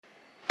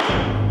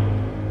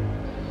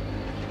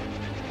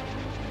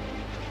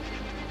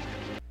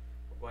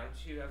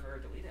don't you ever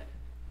delete it?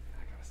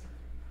 I gotta start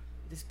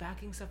doing that. Just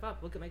backing stuff up.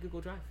 Look at my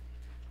Google Drive.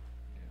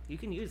 Yeah. You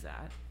can use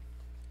that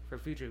for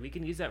future. We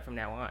can use that from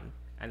now on,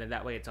 and then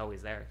that way it's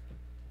always there.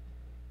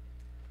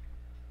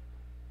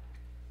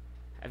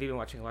 Have you been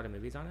watching a lot of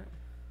movies on it?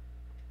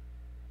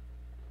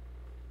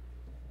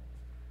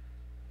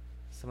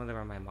 Some of them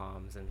are my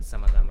mom's, and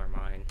some of them are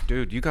mine.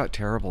 Dude, you got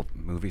terrible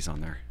movies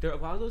on there. A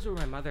lot of those were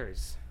my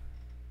mother's.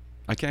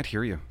 I can't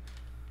hear you.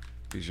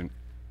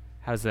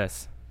 How's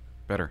this?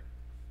 Better.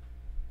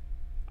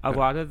 A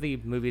lot of the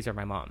movies are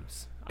my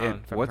mom's.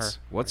 And from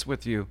what's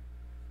with you?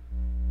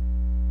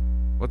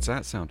 What's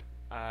that sound?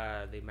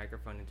 The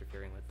microphone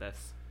interfering with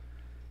this.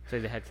 So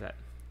the headset.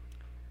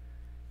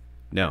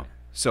 No.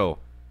 So,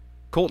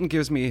 Colton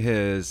gives me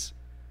his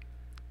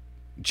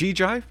G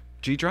Drive.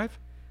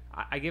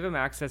 I give him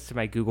access to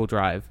my Google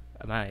Drive,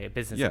 my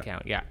business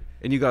account. Yeah.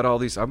 And you got all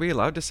these. Are we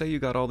allowed to say you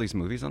got all these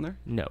movies on there?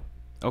 No.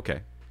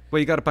 Okay. Well,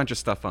 you got a bunch of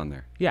stuff on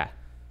there. Yeah.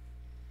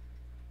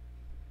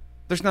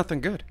 There's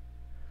nothing good.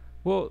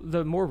 Well,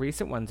 the more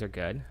recent ones are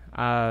good.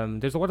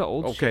 There's a lot of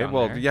old shit on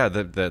there. Yeah,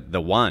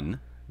 the one.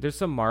 There's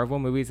some Marvel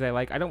movies that I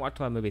like. I don't watch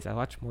a lot of movies. I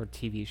watch more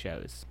TV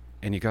shows.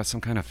 And you got some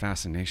kind of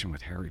fascination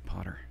with Harry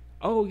Potter.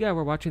 Oh, yeah,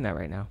 we're watching that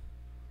right now.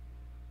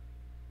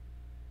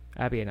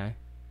 Abby and I.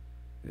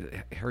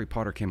 Harry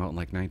Potter came out in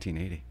like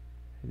 1980.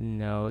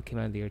 No, it came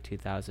out in the year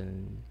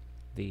 2000.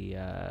 The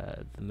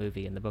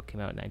movie and the book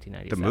came out in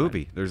 1997. The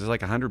movie? There's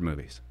like 100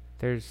 movies.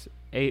 There's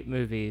 8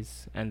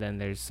 movies, and then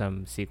there's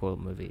some sequel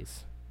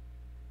movies.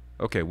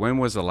 Okay, when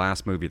was the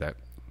last movie that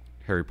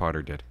Harry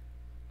Potter did?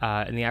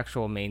 In the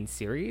actual main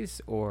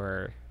series,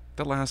 or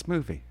the last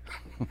movie?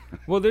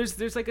 Well,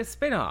 there's like a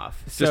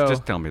spin-off. So,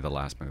 just tell me the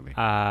last movie.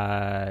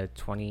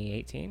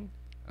 2018.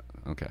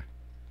 Okay.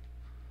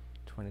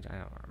 I don't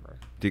remember.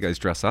 Do you guys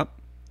dress up?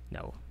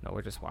 No,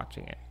 we're just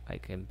watching it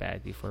like in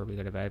bed before we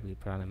go to bed. We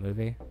put on a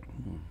movie.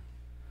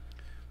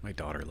 My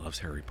daughter loves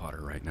Harry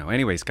Potter right now.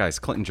 Anyways, guys,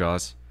 Clinton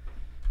Jaws.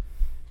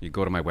 You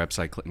go to my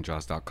website,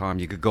 clintonjaws.com.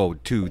 You could go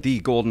to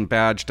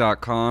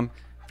thegoldenbadge.com.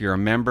 If you're a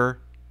member,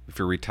 if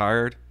you're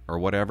retired or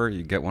whatever,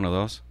 you get one of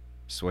those.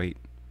 Sweet.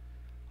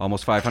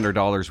 Almost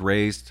 $500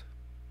 raised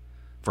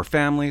for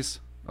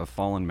families of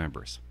fallen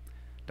members.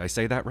 Did I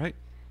say that right?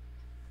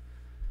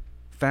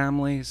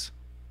 Families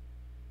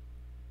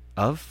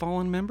of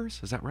fallen members?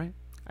 Is that right?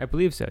 I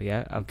believe so,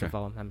 yeah. Of Okay. the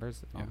fallen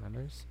members.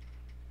 Members.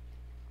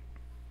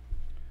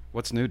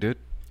 What's new, dude?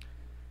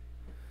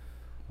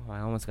 Oh,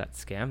 I almost got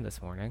scammed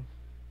this morning.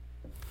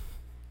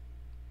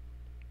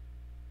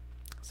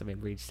 Somebody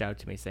reached out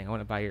to me saying, I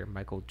want to buy your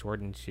Michael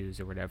Jordan shoes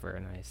or whatever.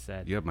 And I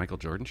said, You have Michael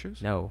Jordan shoes?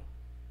 no.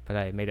 But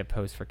I made a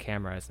post for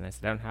cameras, and I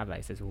said, I don't have that.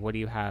 He says, well, what do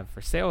you have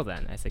for sale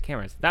then? I said,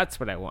 cameras. That's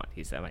what I want.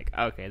 He said, I'm like,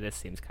 okay, this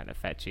seems kind of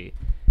fetchy.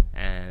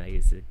 And he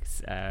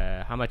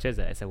said, how much is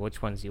it? I said,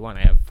 which ones do you want?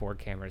 I have 4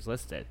 cameras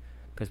listed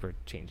because we're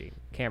changing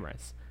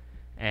cameras.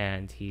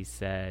 And he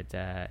said,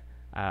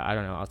 I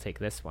don't know, I'll take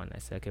this one. I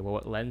said, okay, well,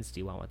 what lens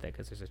do you want with it?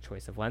 Because there's a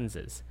choice of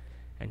lenses.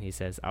 And he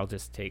says, I'll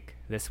just take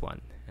this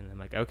one. And I'm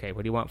like, okay,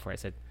 what do you want for it? I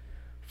said,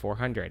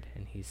 400.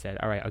 And he said,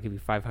 all right, I'll give you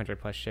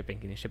 500 plus shipping.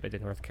 Can you ship it to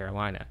North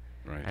Carolina?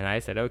 Right. And I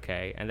said,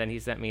 okay. And then he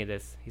sent me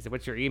this. He said,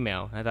 what's your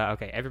email? And I thought,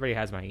 okay, everybody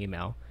has my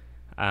email.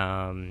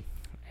 And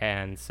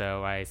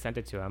so I sent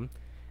it to him.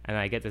 And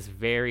I get this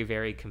very,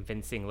 very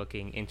convincing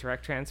looking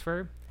Interact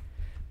transfer.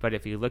 But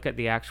if you look at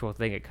the actual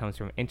thing, it comes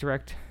from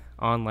Interact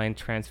Online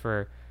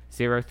Transfer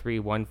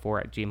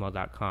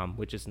 0314@gmail.com,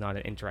 which is not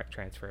an Interact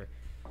transfer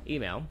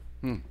email.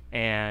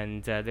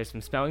 And there's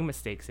some spelling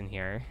mistakes in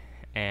here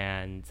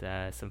and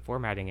some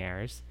formatting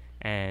errors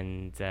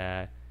and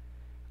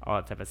all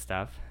that type of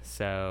stuff.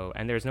 So,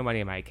 and there's no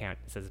money in my account.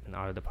 It says it's been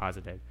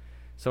auto-deposited.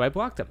 So I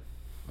blocked him.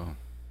 Oh.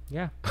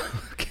 Yeah.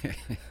 Okay.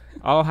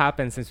 All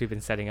happened since we've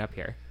been setting up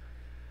here.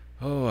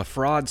 Oh, a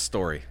fraud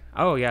story.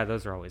 Oh, yeah,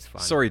 those are always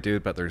fun. Sorry,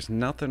 dude, but there's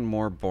nothing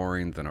more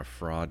boring than a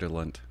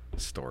fraudulent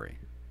story.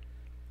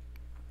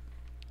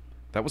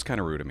 That was kind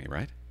of rude of me,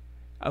 right?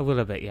 A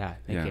little bit, yeah.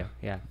 Thank you.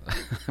 Yeah.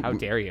 How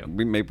dare you?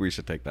 Maybe we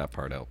should take that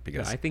part out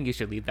because I think you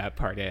should leave that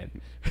part in.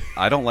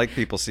 I don't like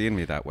people seeing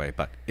me that way,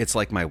 but it's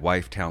like my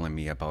wife telling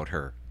me about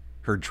her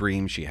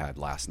dream she had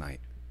last night.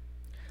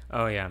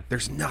 Oh, yeah.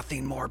 There's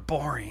nothing more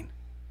boring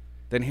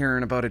than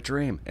hearing about a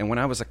dream. And when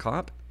I was a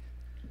cop,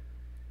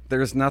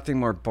 there's nothing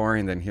more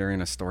boring than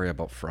hearing a story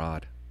about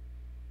fraud.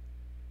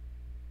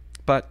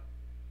 But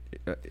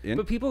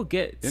but people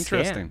get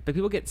interesting. Scammed. But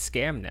people get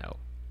scammed now.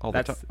 All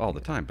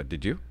the time. But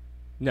did you?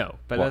 No.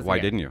 But why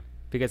didn't you?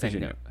 Because I you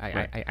know. knew.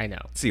 I know.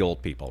 It's the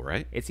old people,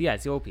 right? It's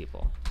the old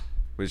people.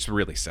 Which is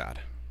really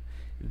sad.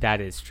 That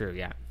is true,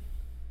 yeah.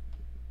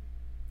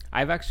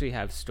 I've actually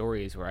have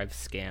stories where I've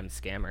scammed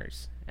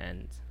scammers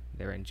and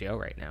they're in jail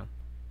right now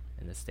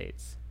in the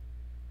States.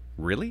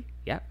 Really?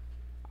 Yeah.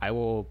 I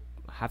will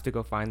have to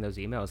go find those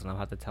emails and I'll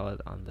have to tell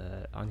it on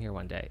here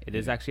one day. It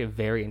is actually a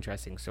very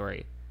interesting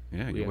story.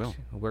 Yeah, you will.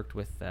 Worked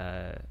with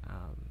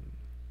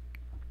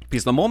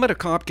because the moment a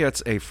cop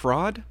gets a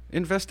fraud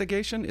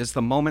investigation is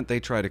the moment they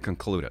try to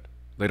conclude it.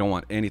 They don't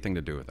want anything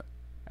to do with it.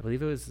 I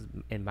believe it was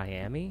in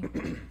Miami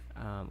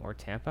or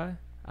Tampa.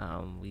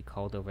 We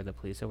called over the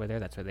police over there.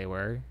 That's where they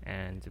were,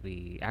 and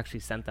we actually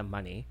sent them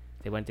money.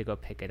 They went to go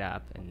pick it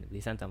up, and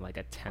we sent them like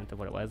a tenth of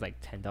what it was, like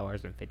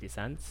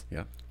 $10.50.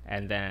 Yeah.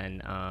 And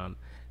then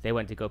they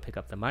went to go pick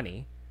up the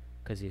money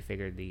because you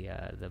figured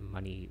the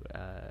money.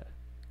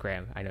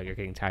 Graham, I know you're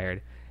getting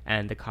tired,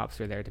 and the cops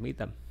were there to meet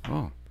them.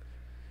 Oh.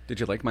 Did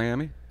you like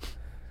Miami?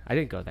 I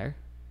didn't go there.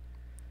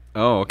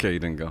 Oh, okay. You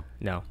didn't go.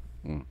 No.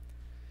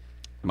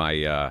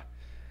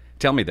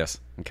 Tell me this,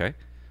 okay?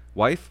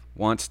 Wife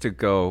wants to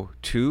go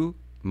to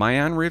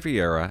Mayan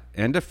Riviera,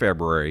 end of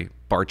February,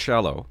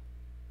 Barcello.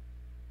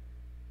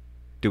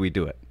 Do we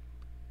do it?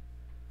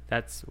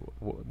 That's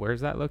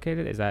where's that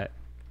located? Is that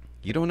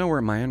You don't know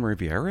where Mayan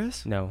Riviera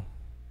is? no?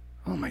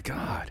 Oh my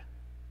God.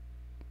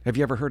 Have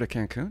you ever heard of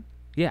Cancun?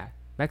 Yeah,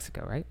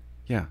 Mexico, right?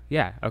 Yeah.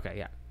 Yeah. Okay.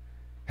 Yeah.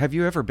 Have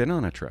you ever been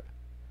on a trip?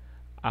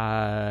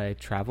 I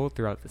traveled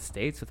throughout the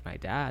states with my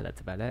dad.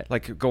 That's about it.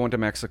 Like going to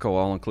Mexico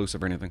all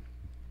inclusive or anything?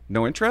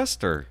 No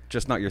interest or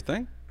just not your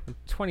thing? I'm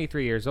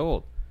 23 years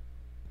old.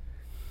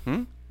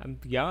 Hmm? I'm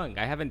young.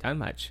 I haven't done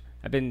much.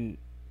 I've been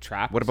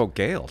trapped. What about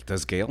Gail?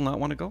 Does Gail not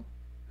want to go?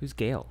 Who's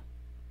Gail?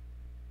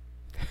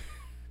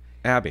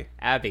 Abby.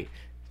 Abby.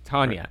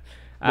 Tanya.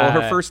 Well,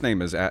 her first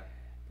name is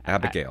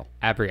Abigail.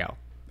 Abrielle.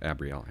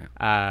 Abrielle,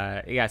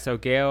 yeah. Yeah, so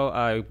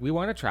Gail, we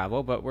want to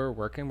travel, but we're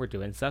working, we're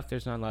doing stuff.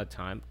 There's not a lot of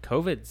time.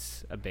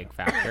 COVID's a big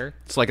factor.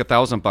 It's like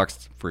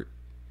 $1,000 for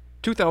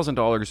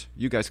 $2,000.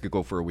 You guys could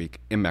go for a week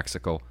in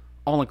Mexico,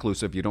 all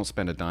inclusive. You don't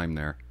spend a dime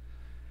there.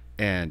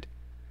 And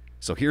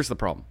so here's the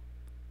problem.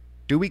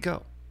 Do we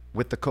go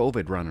with the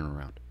COVID running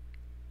around?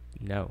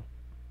 No.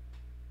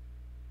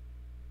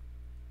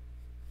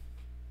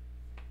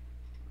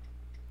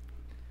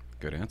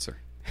 Good answer.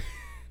 Do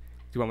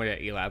you want me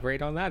to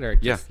elaborate on that, or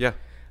just, Yeah.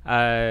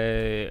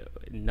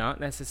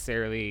 not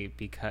necessarily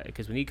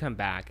because when you come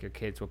back, your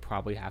kids will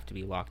probably have to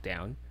be locked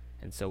down,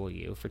 and so will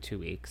you for 2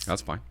 weeks.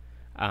 That's fine.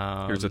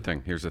 Here's the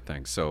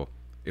thing. So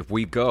if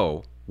we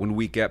go, when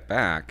we get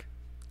back,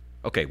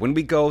 okay, when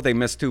we go, they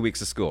miss 2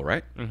 weeks of school,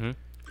 right? Mm-hmm.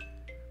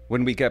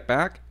 When we get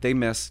back, they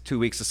miss 2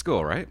 weeks of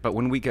school, right? But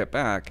when we get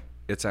back,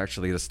 it's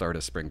actually the start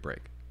of spring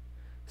break.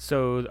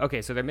 So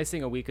they're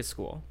missing a week of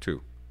school.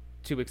 2.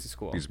 2 weeks of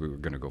school. Because we were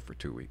going to go for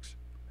 2 weeks.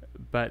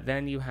 But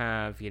then you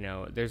have,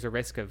 there's a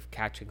risk of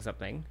catching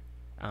something.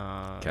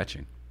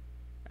 Catching?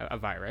 A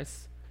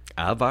virus.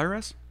 A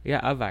virus? Yeah,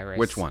 a virus.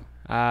 Which one?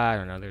 I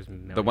don't know. There's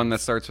millions. The one that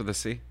starts with a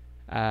C?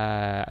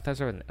 I thought it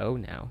started with an O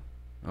now.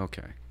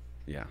 Okay.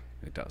 Yeah,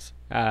 it does.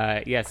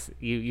 Yes,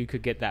 you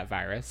could get that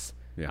virus.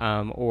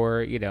 Yeah.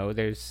 Or,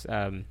 there's...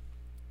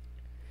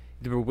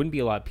 there wouldn't be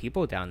a lot of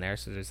people down there,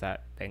 so there's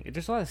that thing.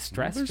 There's a lot of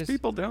stress. There's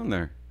people down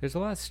there. There's a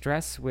lot of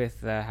stress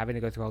with having to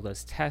go through all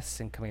those tests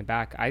and coming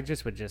back. I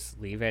just would just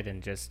leave it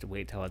and just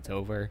wait till it's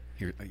over.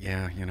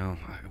 Yeah,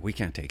 we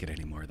can't take it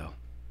anymore, though.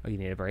 Oh, you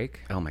need a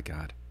break? Oh, my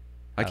God.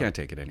 I can't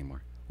take it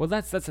anymore. Well,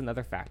 that's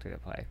another factor to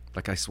play.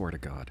 Like, I swear to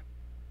God.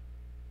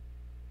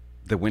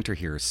 The winter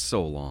here is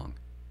so long.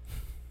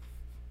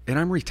 And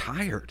I'm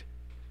retired.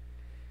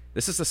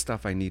 This is the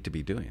stuff I need to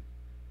be doing.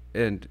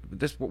 And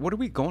what are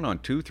we going on,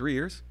 2-3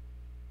 years?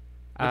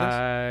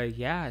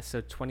 Yeah, so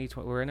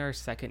 2020, we're in our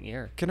second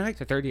year.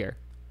 So third year.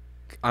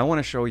 I want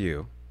to show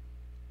you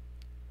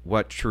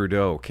what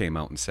Trudeau came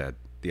out and said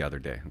the other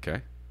day,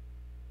 okay?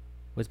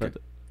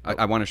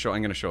 I'm going to show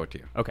it to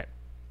you. Okay.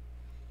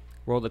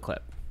 Roll the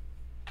clip.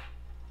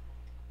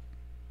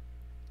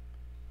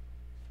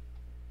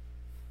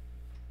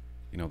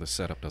 The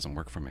setup doesn't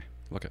work for me.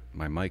 Look at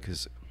my mic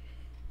is...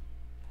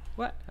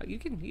 What?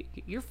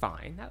 You're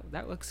fine.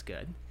 That looks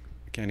good.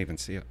 I can't even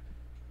see it.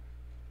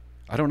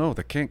 I don't know,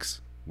 the kinks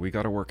we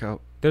got to work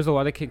out. There's a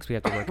lot of kinks we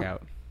have to work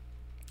out.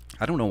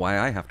 I don't know why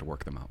I have to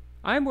work them out.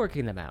 I'm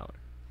working them out.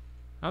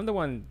 I'm the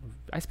one.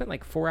 I spent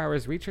like 4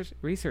 hours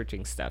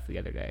researching stuff the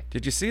other day.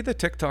 Did you see the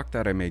TikTok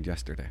that I made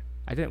yesterday?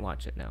 I didn't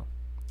watch it, no.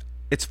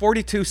 It's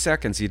 42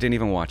 seconds. You didn't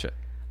even watch it.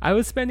 I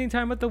was spending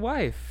time with the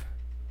wife.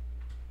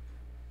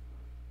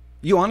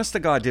 You honest to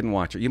God didn't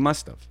watch it. You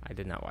must have. I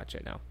did not watch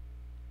it, no.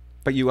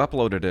 But you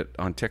uploaded it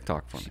on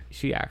TikTok for me.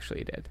 She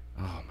actually did.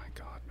 Oh, my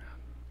God, man.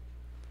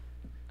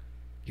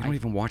 You don't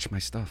even watch my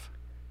stuff.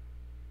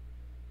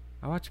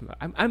 I watch.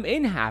 I'm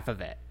in half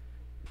of it.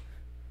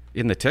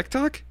 In the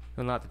TikTok?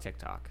 Well, not the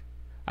TikTok.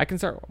 I can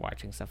start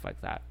watching stuff like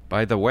that.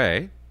 By the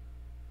way,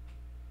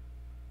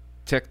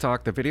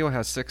 TikTok, the video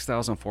has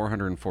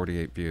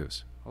 6,448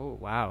 views. Oh,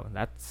 wow.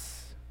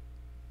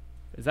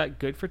 Is that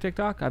good for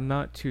TikTok? I'm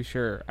not too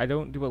sure. I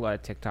don't do a lot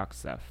of TikTok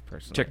stuff,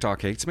 personally.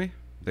 TikTok hates me.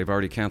 They've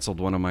already canceled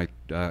one of my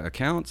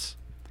accounts.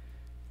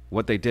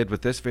 What they did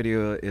with this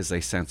video is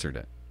they censored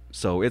it.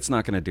 So it's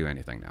not going to do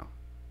anything now.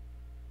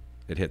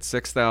 It hit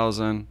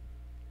 6,000.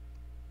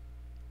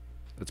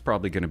 That's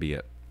probably going to be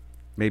it.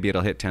 Maybe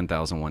it'll hit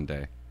 10,000 one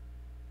day.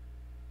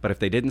 But if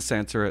they didn't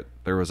censor it,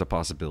 there was a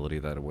possibility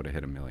that it would have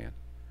hit 1 million.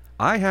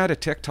 I had a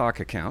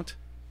TikTok account.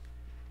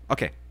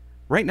 Okay,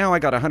 right now I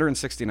got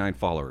 169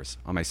 followers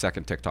on my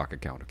second TikTok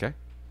account, okay?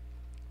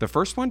 The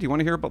first one, do you want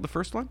to hear about the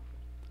first one?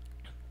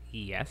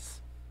 Yes.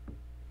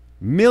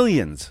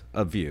 Millions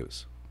of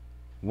views.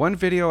 One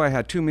video I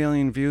had 2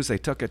 million views, they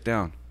took it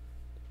down.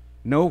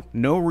 No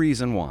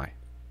reason why.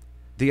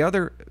 The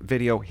other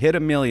video hit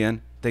 1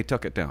 million, they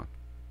took it down.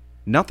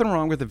 Nothing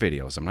wrong with the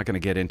videos. I'm not going to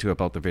get into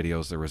about the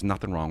videos. There was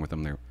nothing wrong with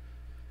them there.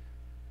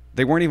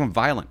 They weren't even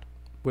violent.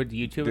 Would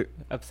YouTube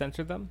have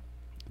censored them?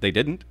 They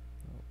didn't.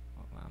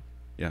 Oh, wow.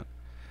 Yeah.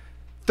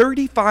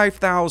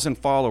 35,000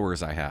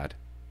 followers I had,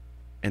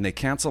 and they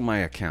cancel my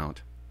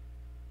account.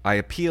 I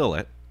appeal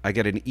it. I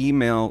get an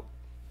email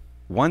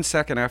 1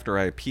 second after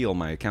I appeal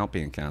my account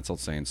being canceled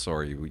saying,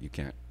 sorry, you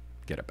can't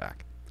get it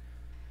back.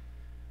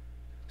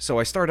 So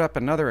I start up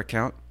another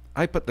account.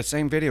 I put the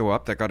same video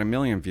up that got 1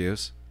 million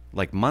views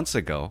like months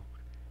ago,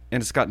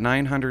 and it's got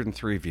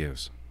 903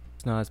 views.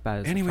 It's not as bad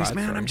as Anyways,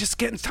 man, I'm just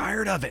getting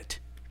tired of it.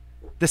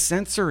 The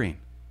censoring.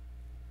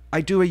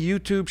 I do a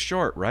YouTube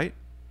short, right?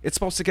 It's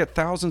supposed to get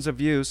thousands of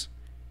views.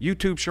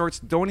 YouTube shorts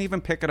don't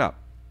even pick it up.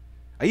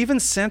 I even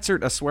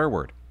censored a swear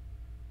word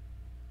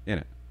in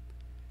it.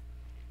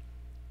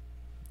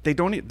 They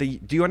don't.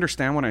 Do you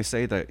understand when I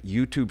say that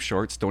YouTube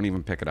shorts don't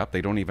even pick it up?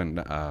 They don't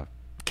even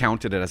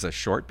count it as a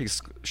short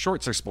because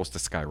shorts are supposed to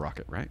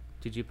skyrocket, right?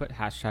 Did you put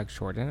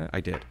 #short in it? I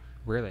did.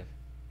 Really?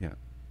 Yeah.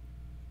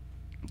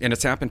 And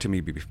it's happened to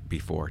me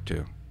before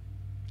too.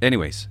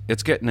 Anyways,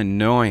 it's getting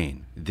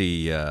annoying.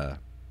 The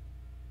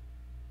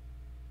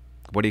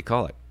what do you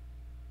call it?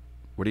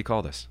 What do you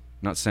call this?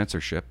 Not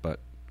censorship, but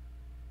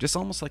just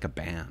almost like a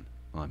ban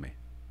on me.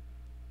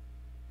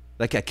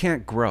 Like I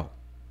can't grow.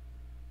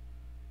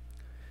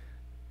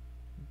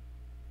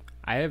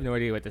 I have no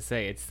idea what to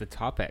say. It's the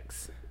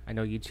topics. I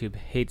know YouTube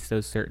hates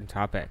those certain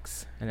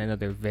topics, and I know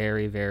they're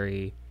very,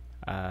 very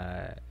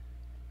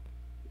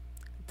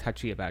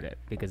touchy about it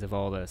because of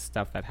all the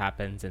stuff that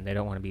happens, and they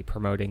don't want to be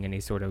promoting any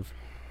sort of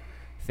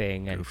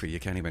thing. And Goofy, you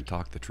can't even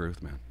talk the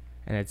truth, man.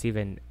 And it's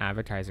even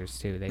advertisers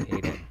too. They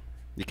hate it.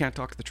 You can't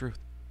talk the truth.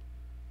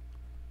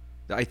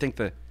 I think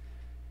that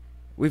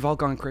we've all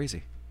gone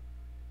crazy.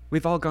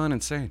 We've all gone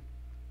insane.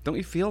 Don't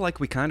you feel like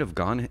we kind of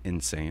gone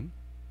insane?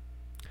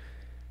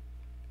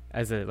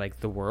 As a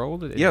like the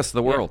world? Yes,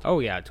 the world. Yeah. Oh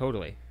yeah,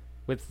 totally.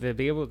 With the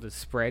be able to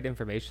spread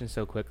information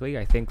so quickly,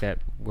 I think that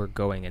we're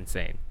going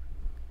insane.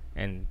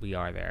 And we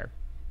are there.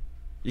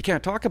 You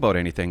can't talk about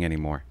anything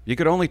anymore. You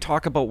could only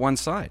talk about one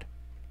side.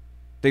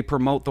 They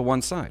promote the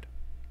one side.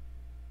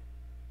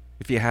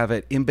 If you have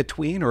it in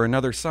between or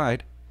another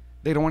side,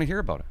 they don't want to hear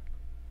about it.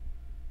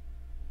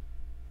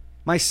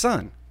 My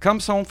son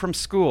comes home from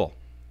school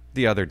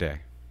the other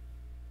day,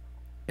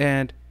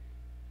 and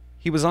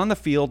he was on the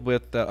field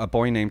with a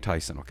boy named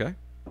Tyson, okay?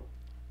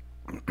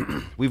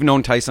 We've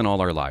known Tyson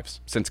all our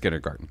lives, since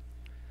kindergarten.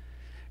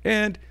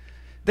 And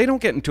they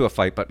don't get into a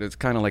fight, but it's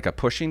kind of like a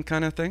pushing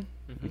kind of thing,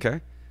 okay?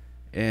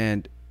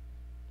 And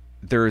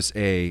there's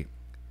a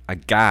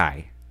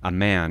guy, a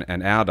man,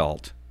 an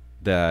adult,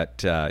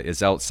 that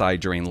is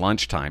outside during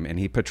lunchtime, and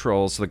he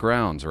patrols the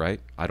grounds,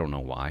 right? I don't know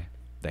why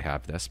they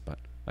have this, but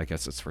I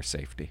guess it's for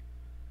safety.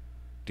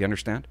 Do you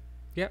understand?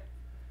 Yep.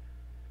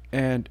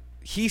 And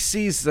he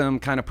sees them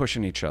kind of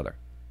pushing each other.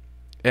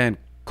 And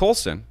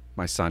Colson,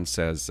 my son,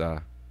 says,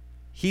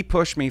 he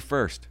pushed me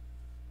first.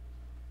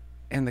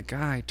 And the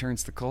guy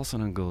turns to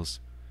Colson and goes,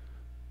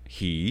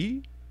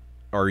 he?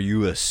 Are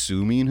you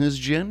assuming his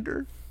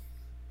gender?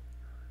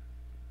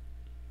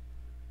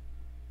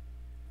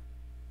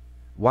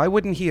 Why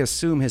wouldn't he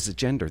assume his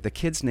gender? The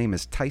kid's name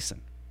is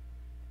Tyson.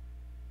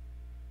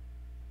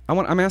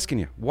 I'm asking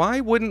you,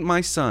 why wouldn't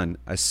my son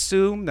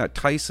assume that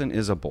Tyson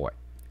is a boy?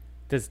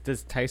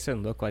 Does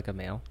Tyson look like a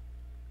male?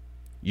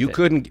 You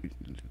couldn't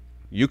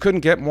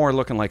get more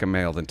looking like a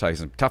male than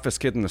Tyson.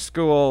 Toughest kid in the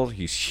school.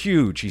 He's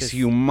huge. He's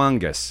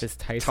humongous. Does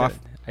Tyson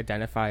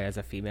identify as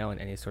a female in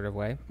any sort of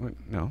way?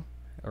 No.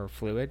 Or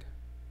fluid?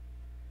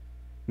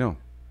 No.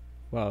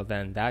 Well,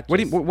 then that. What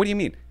do you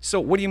mean? So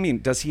what do you mean?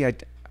 Does he?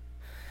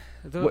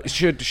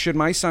 Should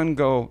my son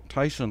go,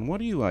 Tyson? What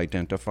do you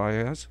identify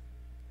as?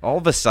 All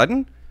of a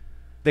sudden,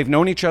 they've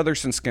known each other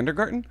since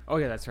kindergarten. Oh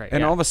yeah, that's right.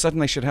 And yeah. all of a sudden,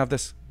 they should have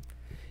this.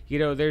 You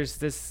know, there's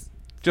this.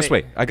 Just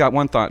wait. I got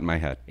one thought in my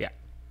head. Yeah.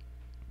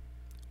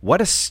 What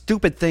a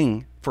stupid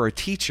thing for a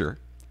teacher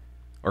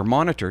or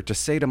monitor to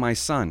say to my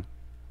son.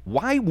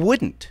 Why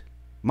wouldn't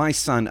my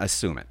son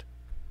assume it?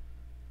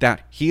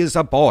 That he is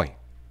a boy.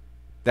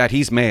 That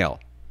he's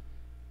male.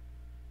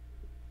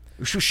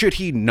 Should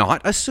he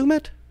not assume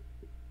it?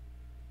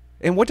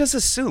 And what does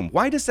assume?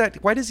 Why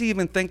does he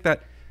even think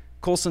that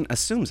Colson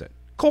assumes it?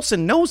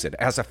 Colson knows it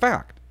as a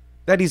fact.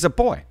 That he's a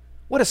boy.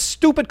 What a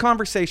stupid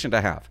conversation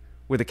to have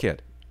with a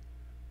kid.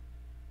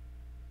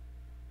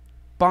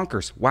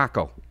 Bonkers.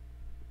 Wacko.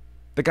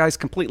 The guy's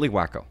completely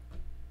wacko.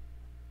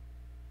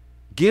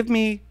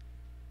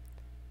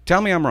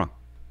 Tell me I'm wrong.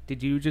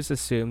 Did you just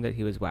assume that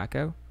he was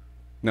wacko?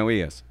 No,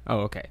 he is. Oh,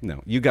 okay.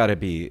 No, you got to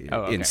be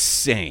okay.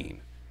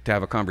 insane to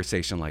have a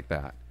conversation like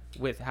that.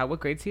 What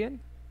grade's he in?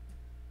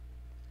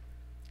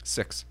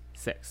 6.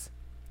 6.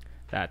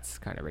 That's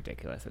kind of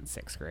ridiculous in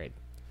 6th grade.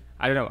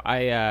 I don't know.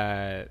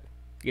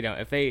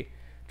 If they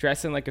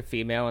dress in like a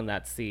female and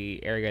that's the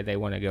area they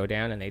want to go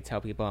down and they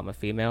tell people I'm a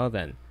female,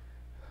 then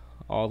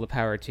all the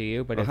power to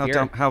you. But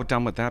well, how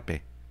dumb would that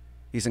be?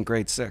 He's in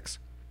grade 6.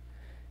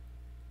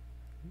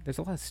 There's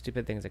a lot of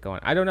stupid things that go on.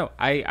 I don't know.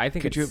 I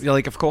think Could you,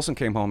 like, if Colson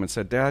came home and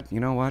said, Dad, you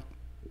know what?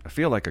 I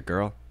feel like a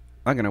girl.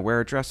 I'm going to wear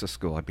a dress to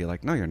school. I'd be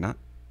like, no, you're not.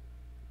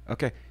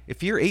 Okay.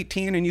 If you're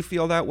 18 and you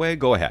feel that way,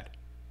 go ahead.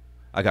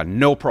 I got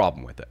no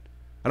problem with it.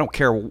 I don't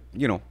care,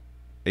 you know,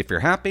 if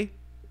you're happy,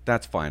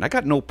 that's fine. I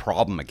got no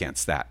problem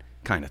against that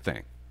kind of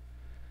thing.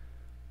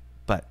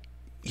 But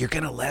you're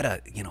going to let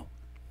an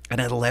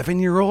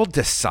 11-year-old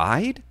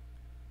decide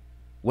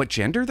what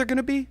gender they're going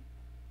to be?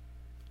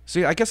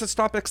 See, I guess it's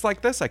topics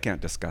like this I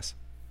can't discuss.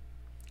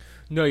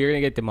 No, you're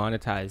going to get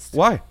demonetized.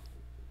 Why?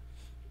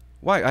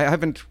 Why? I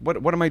haven't.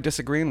 What am I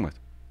disagreeing with?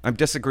 I'm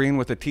disagreeing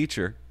with a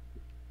teacher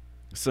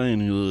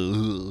saying,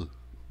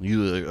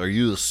 are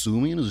you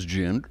assuming his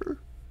gender?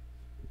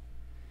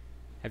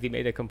 Have you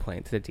made a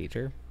complaint to the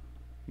teacher?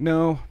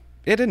 No,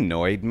 it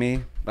annoyed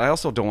me. I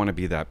also don't want to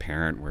be that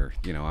parent where,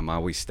 you know, I'm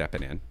always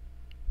stepping in.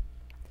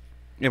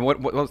 And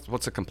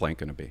what's a complaint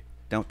going to be?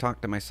 Don't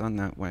talk to my son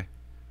that way.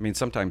 I mean,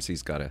 sometimes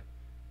he's got to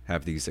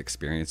have these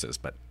experiences,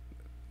 but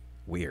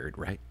weird,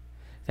 right?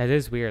 That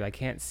is weird. I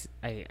can't.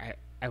 I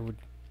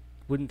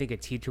wouldn't think a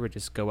teacher would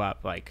just go up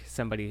like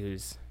somebody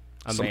who's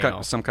a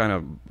male. Some kind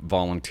of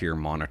volunteer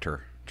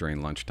monitor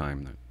during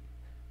lunchtime.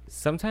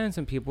 Sometimes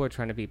when people are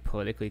trying to be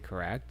politically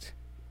correct,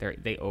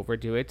 they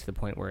overdo it to the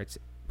point where it's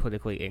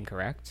politically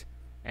incorrect,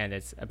 and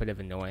it's a bit of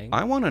annoying.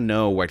 I want to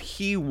know what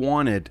he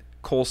wanted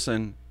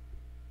Colson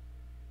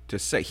to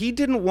say. He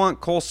didn't want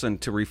Colson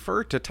to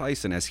refer to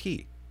Tyson as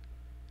he.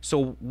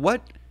 So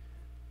what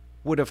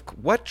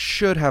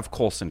should have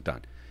Colson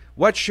done?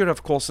 What should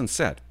have Colson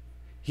said?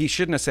 He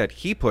shouldn't have said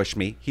he pushed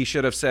me. He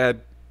should have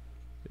said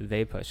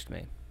they pushed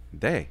me.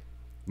 They.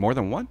 More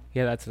than one?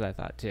 Yeah, that's what I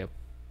thought too.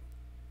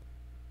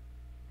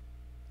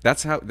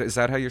 Is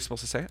that how you're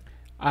supposed to say it?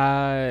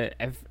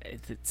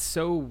 It's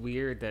so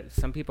weird that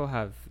some people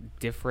have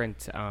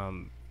different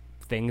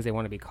things they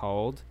want to be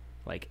called,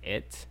 like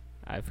it.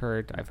 I've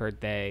heard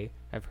they.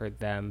 I've heard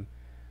them.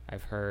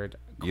 I've heard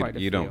quite a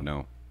few. You don't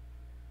know.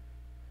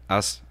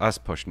 Us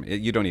pushed me.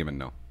 You don't even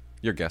know.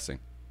 You're guessing.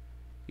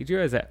 You do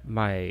realize that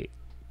my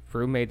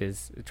roommate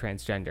is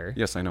transgender.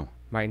 Yes, I know.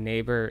 My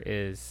neighbor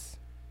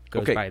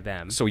goes by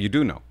them. So you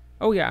do know.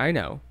 Oh yeah, I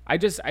know. I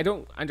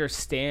don't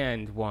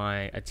understand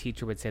why a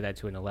teacher would say that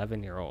to an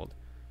 11-year-old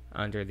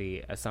under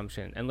the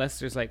assumption, unless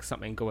there's like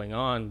something going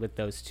on with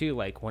those two,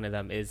 like one of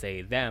them is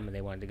a them and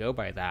they wanted to go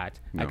by that.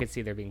 No. I could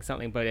see there being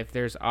something, but if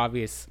there's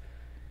obvious,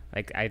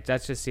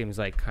 that just seems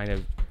like kind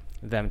of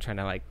them trying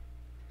to like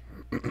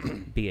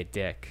be a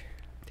dick.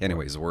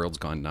 Anyways, the world's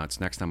gone nuts.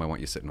 Next time I want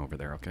you sitting over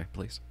there, okay,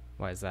 please?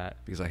 Why is that?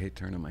 Because I hate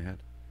turning my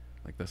head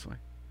like this way.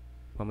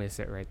 Want me to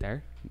sit right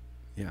there?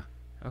 Yeah.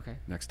 Okay.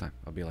 Next time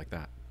I'll be like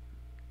that.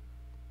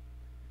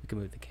 You can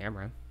move the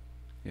camera.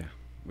 Yeah,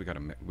 we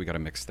gotta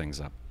mix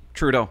things up.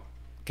 Trudeau.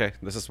 Okay,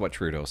 this is what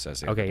Trudeau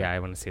says. Okay, yeah, I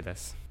want to see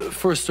this.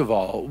 First of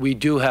all, we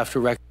do have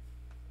to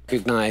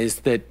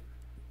recognize that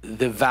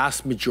the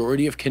vast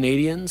majority of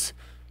Canadians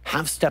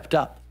have stepped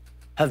up,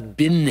 have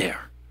been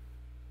there.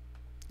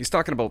 He's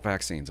talking about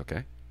vaccines,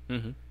 okay?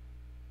 Mm-hmm.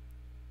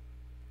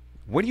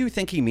 What do you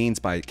think he means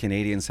by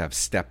Canadians have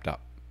stepped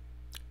up?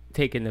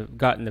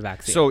 Gotten the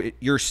vaccine.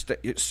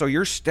 So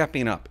you're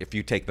stepping up if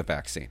you take the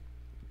vaccine,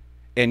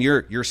 and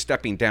you're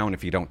stepping down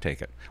if you don't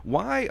take it.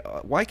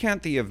 Why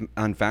can't the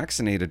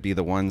unvaccinated be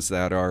the ones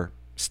that are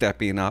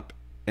stepping up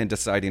and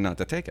deciding not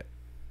to take it?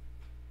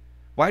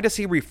 Why does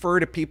he refer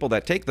to people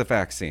that take the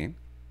vaccine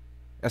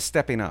as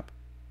stepping up?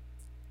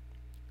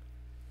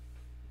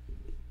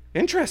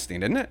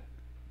 Interesting, isn't it?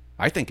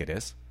 I think it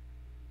is.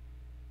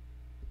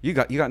 You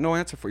got no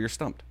answer for. You're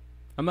stumped.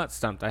 I'm not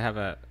stumped. I have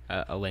a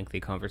lengthy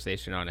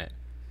conversation on it.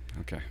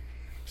 Okay,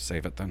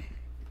 save it then.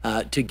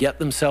 To get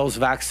themselves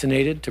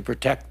vaccinated, to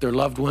protect their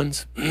loved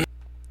ones,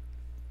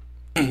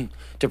 to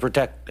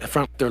protect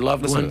their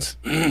loved ones.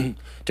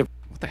 What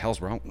the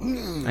hell's wrong?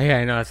 Yeah,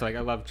 I know. It's like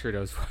I love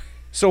Trudeau's.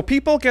 So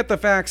people get the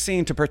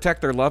vaccine to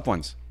protect their loved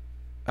ones.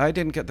 I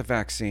didn't get the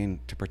vaccine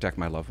to protect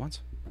my loved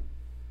ones.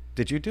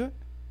 Did you do it?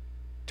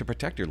 To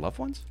protect your loved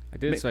ones? I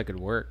did it so I could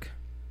work.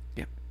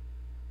 Yeah.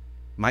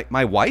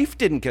 My wife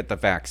didn't get the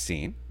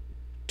vaccine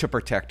to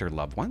protect her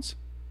loved ones.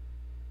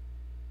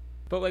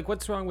 But like,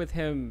 what's wrong with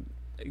him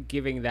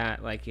giving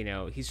that? Like, you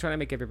know, he's trying to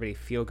make everybody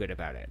feel good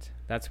about it.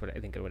 That's what I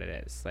think of what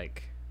it is.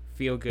 Like,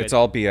 feel good. It's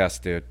all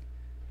BS, dude.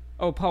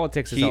 Oh,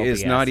 politics is all BS. He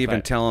is not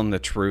even telling the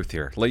truth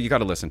here. You got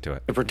to listen to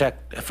it. To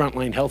protect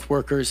frontline health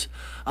workers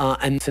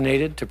and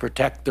vaccinated, to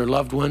protect their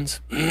loved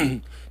ones,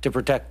 to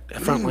protect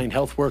frontline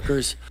health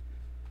workers.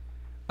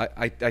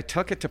 I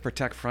took it to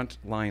protect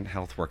frontline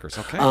health workers,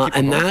 okay?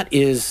 And that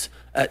is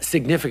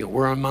significant.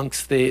 We're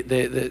amongst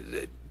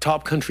the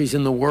top countries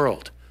in the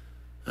world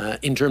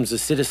in terms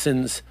of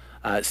citizens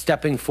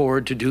stepping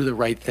forward to do the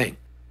right thing.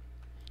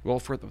 Well,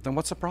 then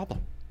what's the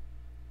problem?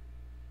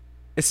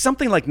 It's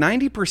something like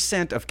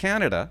 90% of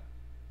Canada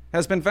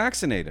has been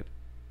vaccinated.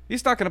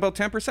 He's talking about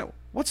 10%.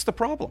 What's the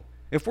problem?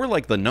 If we're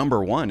like the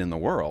number one in the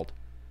world,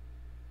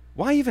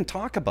 why even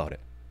talk about it?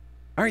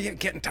 Are you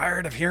getting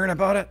tired of hearing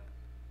about it?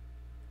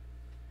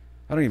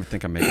 I don't even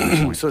think I'm making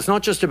the point. So it's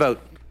not just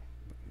about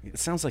It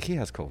sounds like he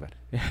has COVID.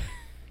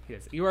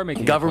 Yes, you are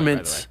making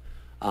governments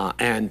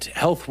and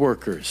health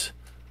workers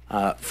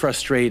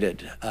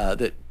frustrated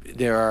that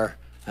there are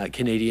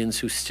Canadians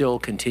who still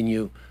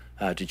continue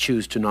to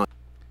choose to not.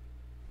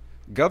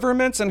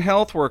 Governments and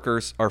health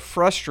workers are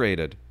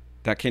frustrated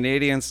that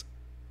Canadians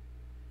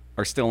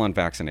are still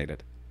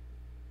unvaccinated.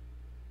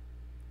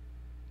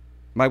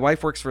 My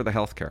wife works for the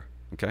healthcare,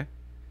 okay?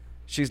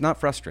 She's not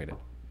frustrated.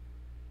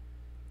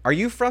 Are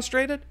you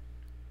frustrated?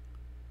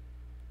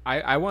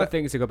 I want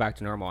things to go back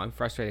to normal. I'm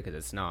frustrated because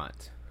it's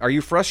not. Are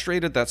you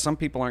frustrated that some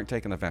people aren't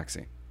taking the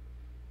vaccine?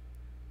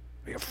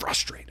 Are you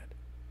frustrated?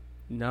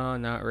 No,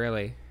 not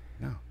really.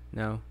 No.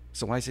 No.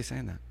 So why is he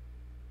saying that?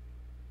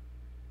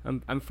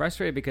 I'm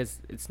frustrated because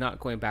it's not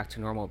going back to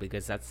normal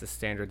because that's the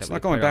standard that It's we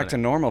not going put back on to it.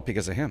 normal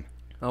because of him.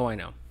 Oh, I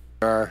know.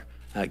 There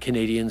are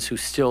Canadians who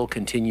still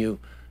continue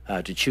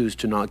to choose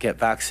to not get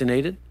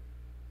vaccinated.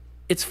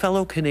 It's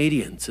fellow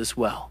Canadians as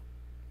well.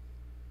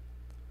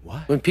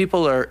 What? When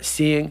people are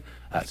seeing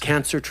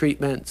cancer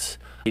treatments,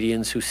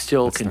 Canadians who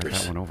still Let's start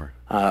that one over.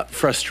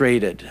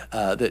 frustrated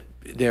that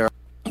there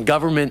are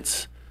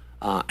governments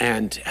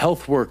and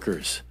health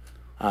workers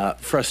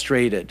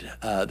frustrated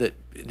that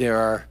there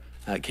are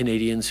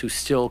Canadians who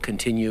still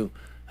continue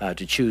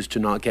to choose to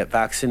not get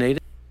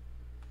vaccinated.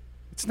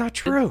 It's not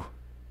true.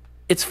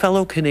 It's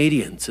fellow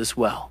Canadians as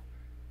well.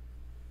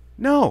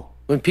 No.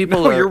 When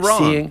people No, are you're wrong.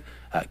 seeing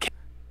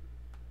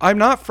I'm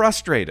not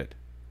frustrated.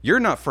 You're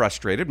not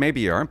frustrated.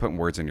 Maybe you are. I'm putting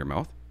words in your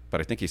mouth,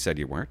 but I think you said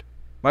you weren't.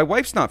 My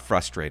wife's not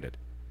frustrated.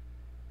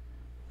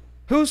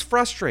 Who's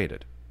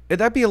frustrated?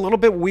 That'd be a little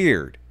bit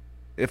weird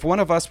if one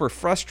of us were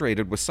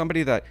frustrated with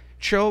somebody that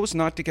chose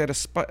not to get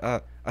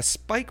a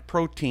spike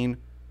protein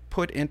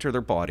put into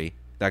their body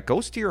that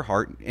goes to your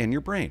heart and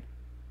your brain.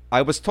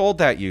 I was told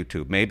that,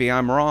 YouTube. Maybe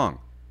I'm wrong,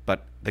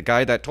 but the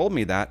guy that told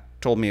me that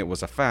told me it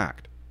was a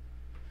fact.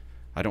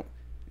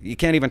 You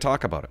can't even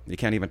talk about it. I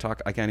can't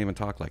even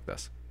talk like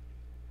this.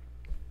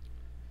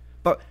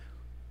 But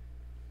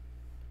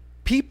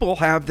people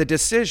have the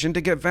decision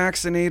to get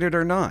vaccinated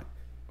or not.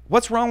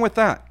 What's wrong with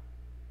that?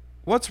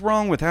 What's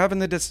wrong with having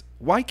the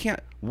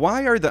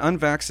why are the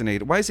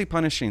unvaccinated, why is he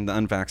punishing the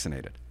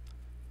unvaccinated?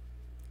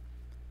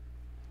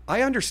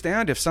 I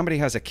understand if somebody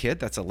has a kid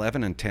that's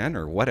 11 and 10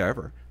 or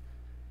whatever,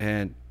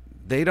 and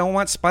they don't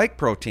want spike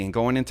protein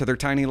going into their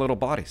tiny little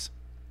bodies.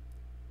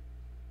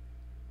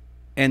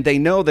 And they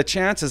know the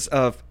chances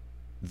of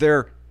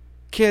their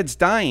kids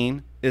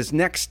dying is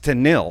next to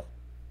nil.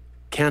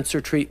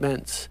 cancer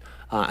treatments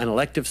and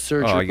elective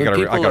surgery. Oh, When I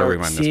people gotta are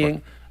rewind this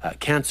seeing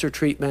cancer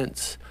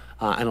treatments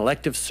and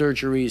elective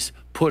surgeries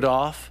put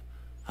off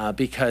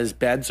because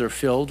beds are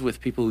filled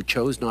with people who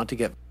chose not to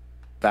get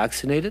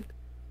vaccinated.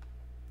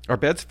 Are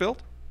beds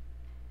filled?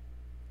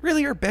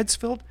 Really, are beds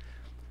filled?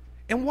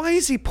 And why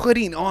is he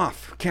putting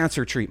off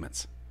cancer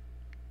treatments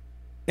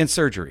and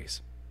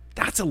surgeries?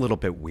 That's a little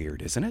bit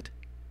weird, isn't it?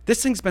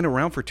 This thing's been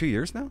around for 2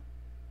 years now.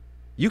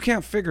 You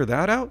can't figure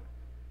that out?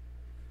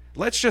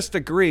 Let's just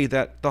agree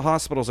that the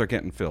hospitals are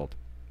getting filled.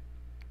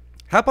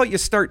 How about you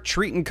start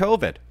treating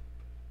COVID?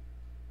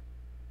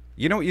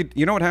 You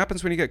know what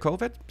happens when you get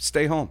COVID?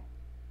 Stay home.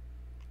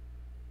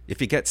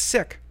 If you get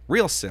sick,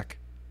 real sick,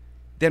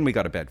 then we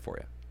got a bed for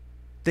you.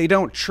 They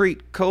don't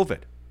treat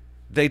COVID.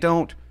 They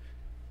don't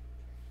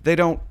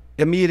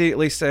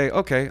immediately say,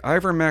 okay,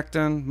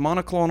 ivermectin,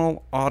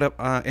 monoclonal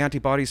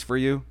antibodies for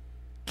you.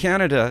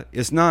 Canada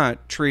is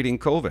not treating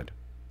COVID.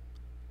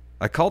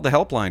 I called the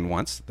helpline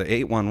once, the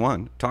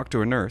 811, talked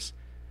to a nurse,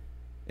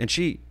 and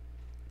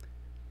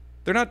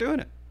they're not doing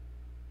it.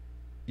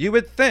 You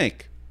would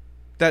think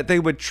that they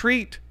would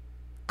treat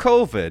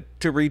COVID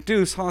to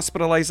reduce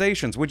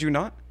hospitalizations, would you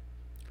not?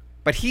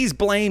 But he's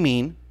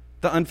blaming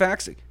the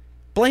unvaccinated.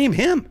 Blame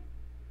him.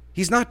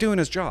 He's not doing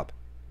his job.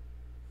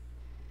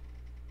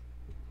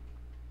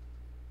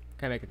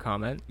 Can I make a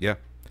comment? Yeah.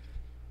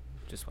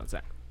 Just one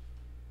sec.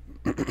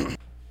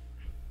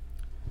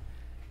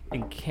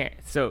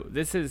 So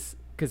this is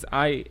because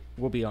I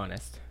will be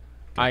honest.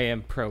 I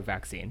am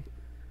pro-vaccine,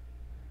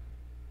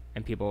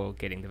 and people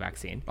getting the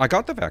vaccine. I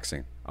got the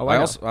vaccine. Oh, I I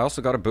know.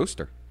 also got a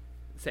booster.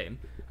 Same.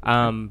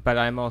 But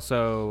I'm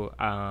also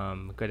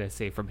gonna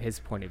say from his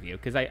point of view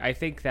because I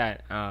think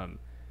that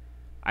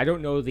I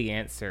don't know the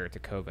answer to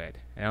COVID.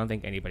 I don't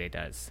think anybody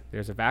does.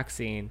 There's a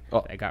vaccine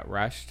that got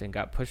rushed and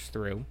got pushed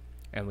through,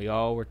 and we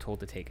all were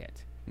told to take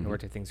it in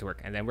order for things to work.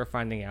 And then we're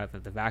finding out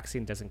that the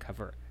vaccine doesn't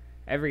cover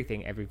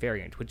everything, every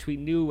variant, which we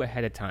knew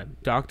ahead of time.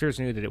 Doctors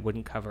knew that it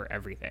wouldn't cover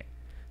everything.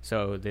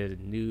 So the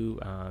new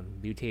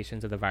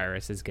mutations of the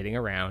virus is getting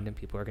around, and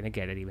people are going to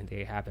get it even if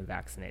they have been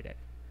vaccinated.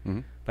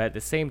 Mm-hmm. But at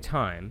the same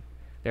time,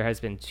 there has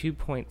been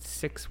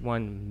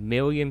 2.61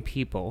 million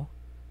people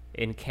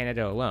in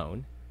Canada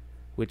alone,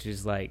 which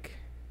is like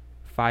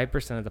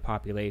 5% of the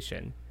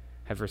population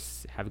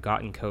have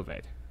gotten COVID.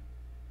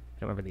 I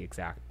don't remember the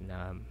exact,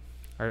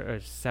 or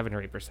 7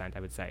 or 8%, I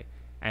would say.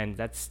 And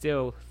that's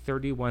still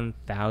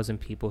 31,000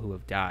 people who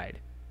have died.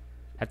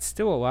 That's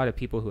still a lot of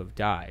people who have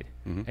died.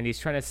 Mm-hmm. And he's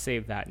trying to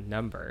save that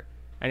number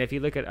And if you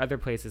look at other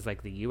places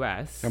like the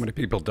U.S., How many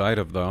people died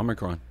of the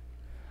Omicron?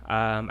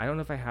 I don't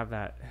know if I have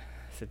that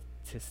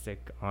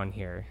statistic on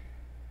here.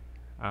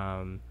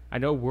 I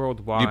know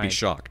worldwide. You'd be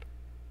shocked.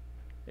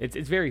 It's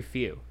very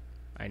few.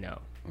 I know.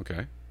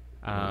 Okay.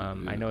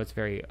 I know it's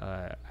very.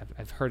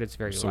 I've heard it's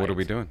very. So what are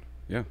we light. doing?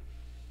 Yeah.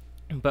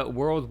 But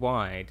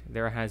worldwide,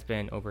 there has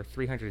been over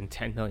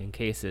 310 million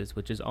cases,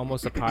 which is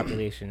almost a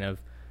population of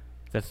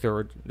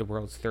the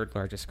world's third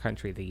largest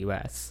country, the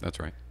U.S. That's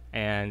right.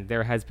 And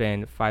there has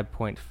been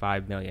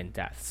 5.5 million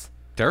deaths.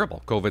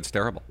 Terrible. COVID's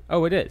terrible.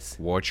 Oh, it is.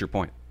 What's your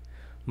point?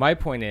 My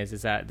point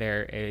is that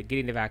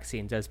getting the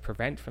vaccine does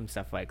prevent from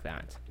stuff like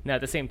that. Now,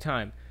 at the same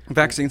time,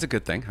 Vaccine's a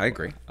good thing. I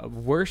agree.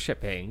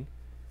 Worshipping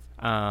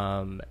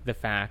the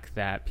fact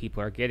that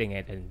people are getting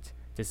it and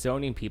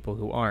disowning people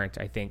who aren't,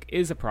 I think,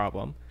 is a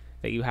problem.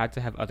 That you have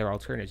to have other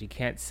alternatives. You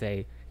can't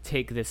say,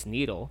 take this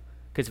needle,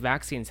 because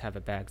vaccines have a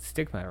bad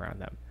stigma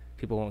around them.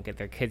 People won't get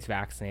their kids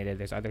vaccinated.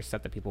 There's other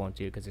stuff that people won't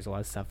do because there's a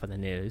lot of stuff on the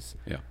news.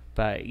 Yeah.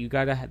 But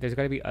there's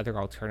got to be other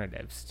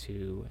alternatives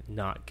to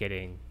not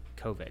getting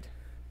COVID.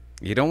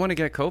 You don't want to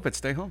get COVID,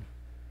 stay home.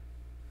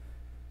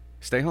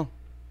 Stay home.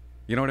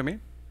 You know what I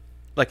mean?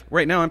 Like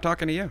right now I'm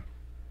talking to you.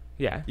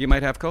 Yeah. You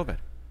might have COVID.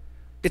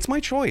 It's my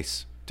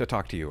choice to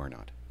talk to you or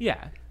not.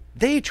 Yeah.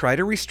 They try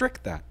to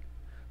restrict that.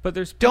 But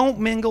there's Don't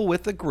mingle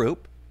with a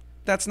group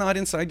that's not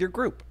inside your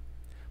group.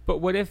 But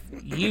what if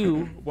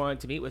you wanted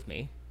to meet with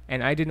me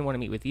and I didn't want to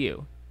meet with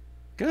you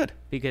Good.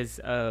 because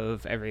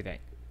of everything?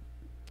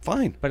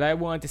 Fine. But I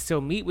wanted to still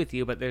meet with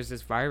you, but there's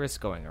this virus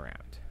going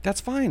around.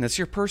 That's fine. It's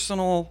your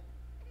personal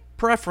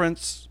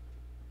preference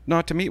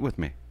not to meet with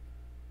me.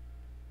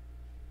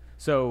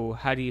 So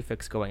how do you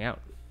fix going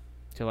out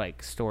to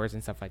like stores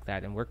and stuff like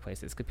that and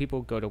workplaces? Because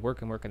people go to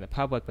work and work in the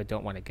public but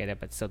don't want to get it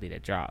but still need a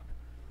job.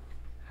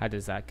 How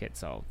does that get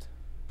solved?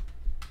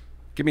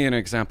 Give me an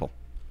example.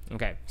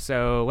 Okay,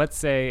 so let's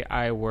say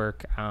I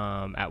work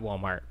at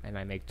Walmart and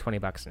I make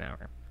 $20 an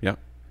hour. Yeah.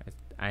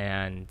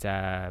 And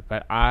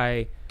but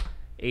I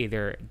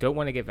either don't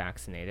want to get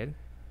vaccinated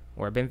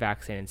or I've been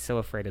vaccinated and still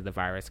afraid of the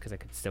virus because I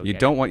could still You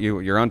get don't it. want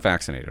you're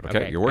unvaccinated,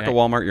 okay? Okay, You work and at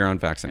Walmart, you're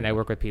unvaccinated. And I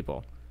work with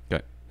people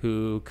Okay.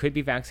 who could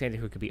be vaccinated,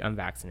 who could be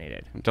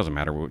unvaccinated. It doesn't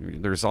matter.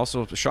 There's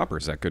also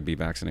shoppers that could be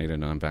vaccinated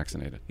and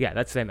unvaccinated. Yeah,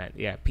 that's what I meant.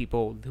 Yeah,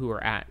 people who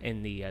are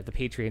in the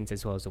patrons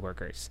as well as the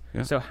workers.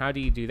 Yeah. So how do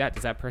you do that?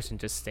 Does that person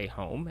just stay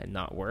home and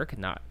not work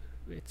and not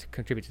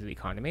contribute to the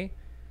economy?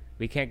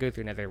 We can't go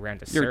through another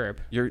round of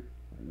syrup.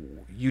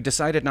 You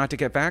decided not to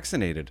get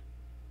vaccinated.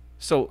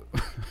 So,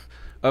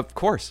 of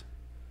course,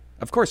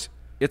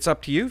 it's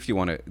up to you if you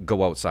want to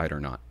go outside or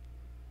not.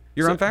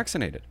 You're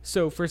unvaccinated.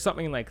 So for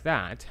something like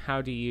that,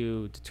 how do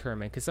you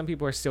determine? Because some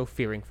people are still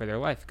fearing for their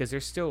life because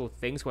there's still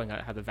things going on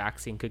how the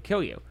vaccine could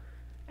kill you.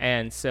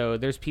 And so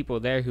there's people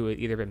there who have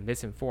either been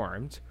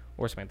misinformed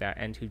or something like that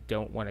and who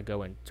don't want to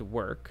go into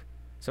work.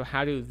 So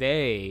how do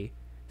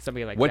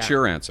somebody like What's that?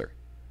 your answer?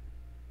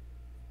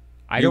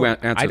 I You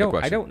don't, answer I the don't,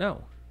 question. I don't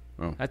know.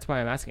 Oh. That's why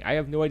I'm asking. I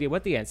have no idea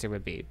what the answer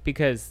would be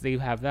because you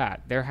have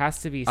that. There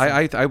has to be.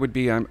 I would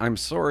be. I'm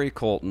sorry,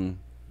 Colton,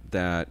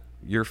 that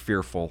you're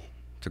fearful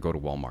to go to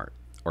Walmart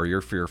or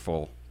you're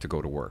fearful to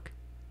go to work.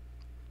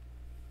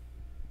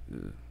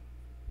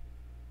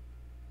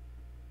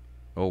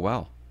 Oh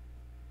wow.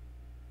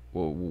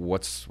 Well,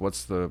 what's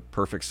the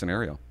perfect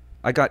scenario?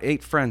 I got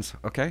 8 friends.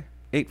 Okay,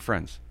 8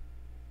 friends.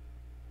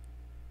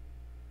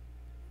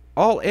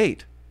 All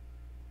 8.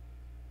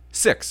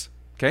 6.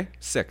 Okay,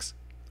 6.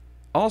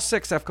 All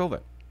 6 have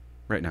COVID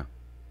right now.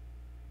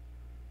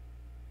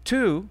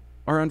 2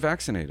 are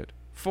unvaccinated.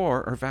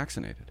 4 are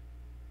vaccinated.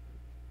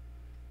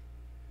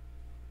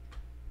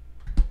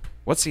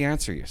 What's the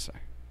answer, you say?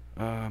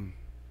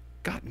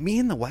 God, me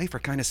and the wife are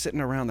kind of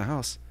sitting around the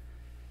house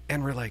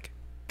and we're like,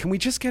 can we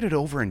just get it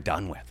over and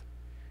done with?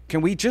 Can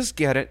we just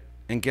get it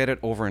and get it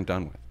over and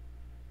done with?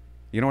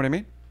 You know what I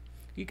mean?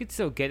 You could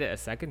still get it a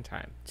second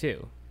time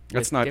too.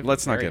 Let's with not different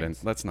get in.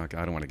 variants. Let's not.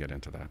 I don't want to get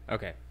into that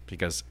Okay.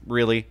 because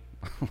really,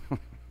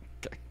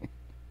 okay.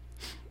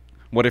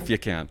 What if you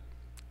can?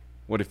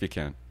 What if you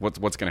can? What's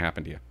going to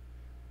happen to you?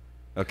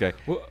 Okay.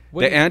 What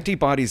The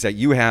antibodies that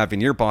you have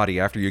in your body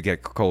after you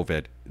get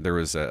COVID, there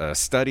was a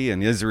study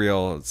in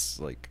Israel. It's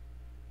like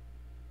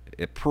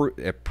it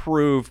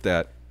proved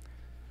that.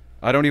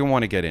 I don't even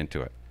want to get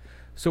into it.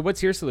 So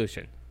what's your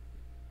solution?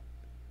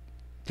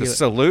 The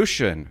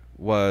solution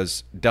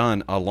was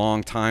done a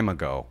long time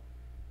ago.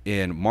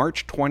 In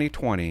March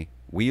 2020,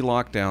 we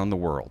locked down the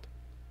world.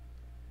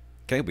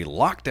 Okay, we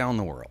locked down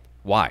the world.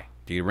 Why?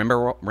 Do you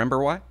remember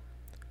why?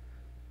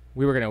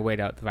 We were going to wait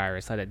out the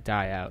virus, let it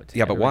die out.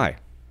 Yeah, but why?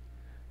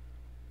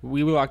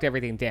 We locked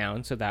everything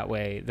down so that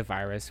way the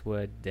virus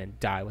would then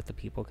die with the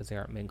people because they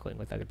aren't mingling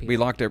with other people.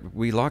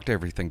 We locked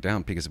everything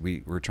down because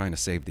we were trying to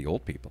save the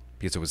old people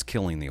because it was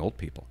killing the old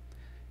people.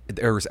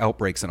 There was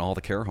outbreaks in all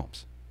the care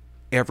homes,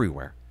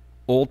 everywhere.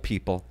 Old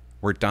people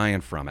were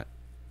dying from it.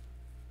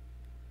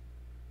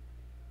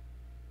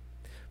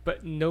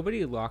 But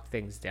nobody locked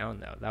things down,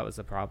 though. That was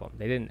the problem.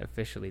 They didn't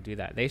officially do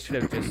that. They should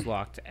have just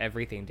locked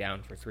everything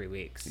down for 3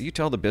 weeks. You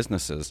tell the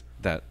businesses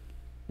that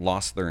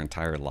lost their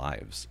entire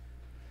lives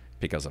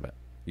because of it.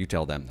 You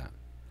tell them that.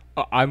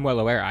 Oh, I'm well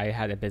aware. I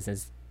had a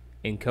business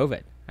in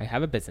COVID. I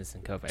have a business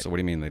in COVID. So what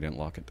do you mean they didn't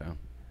lock it down?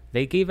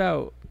 They gave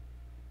out,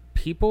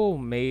 people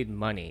made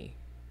money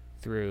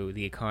through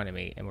the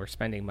economy and were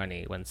spending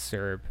money when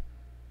CERB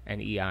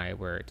and EI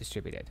were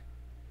distributed.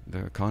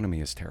 The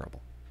economy is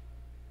terrible.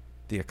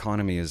 The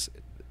economy is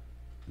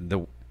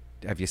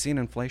have you seen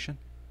inflation?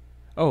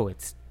 Oh,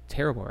 it's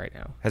terrible right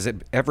now. Has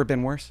it ever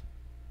been worse?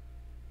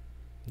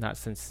 Not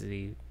since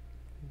the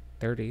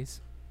 30s.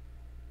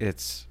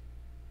 It's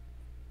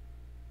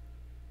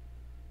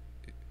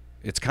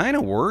kind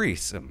of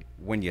worrisome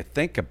when you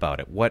think about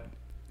it.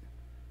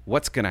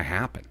 What's going to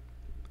happen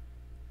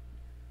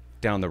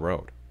down the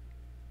road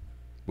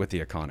with the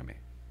economy?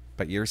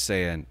 But you're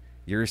saying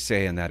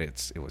that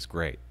it was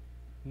great.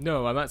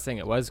 No, I'm not saying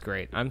it was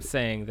great. I'm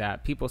saying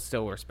that people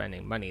still were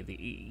spending money.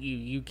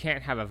 You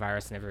can't have a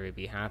virus and everybody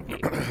be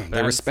happy.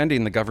 They were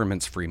spending the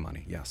government's free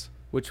money, yes.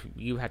 Which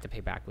you had to pay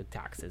back with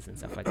taxes and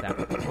stuff like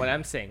that. What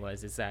I'm saying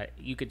is that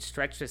you could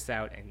stretch this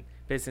out and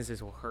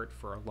businesses will hurt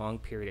for a long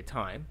period of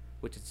time,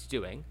 which it's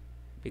doing,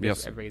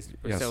 because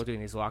we're still doing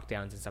these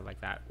lockdowns and stuff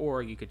like that.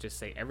 Or you could just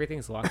say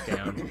everything's locked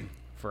down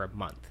for a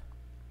month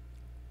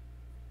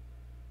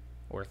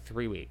or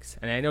 3 weeks.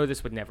 And I know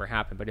this would never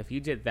happen, but if you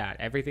did that,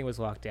 everything was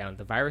locked down,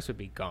 the virus would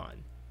be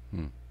gone.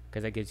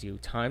 Because that gives you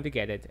time to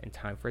get it and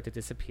time for it to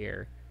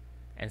disappear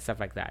and stuff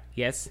like that.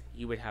 Yes,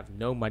 you would have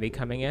no money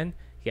coming in.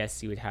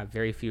 Yes, you would have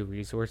very few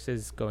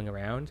resources going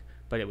around,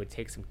 but it would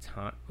take some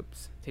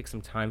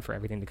time for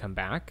everything to come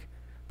back.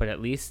 But at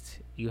least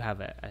you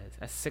have a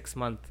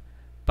 6-month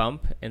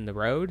bump in the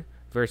road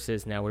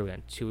versus now what are we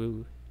on,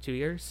 2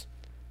 years?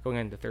 Going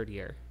on the third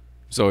year.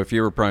 So if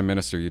you were prime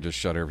minister, you just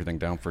shut everything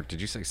down for,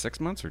 did you say 6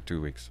 months or 2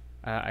 weeks?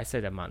 I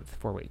said a month,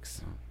 4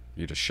 weeks.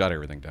 You just shut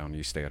everything down.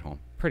 You stay at home.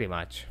 Pretty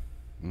much.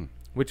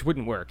 Which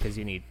wouldn't work because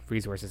you need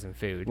resources and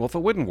food. Well, if it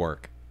wouldn't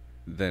work,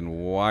 then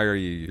why are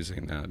you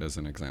using that as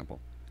an example?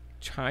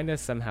 China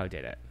somehow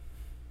did it.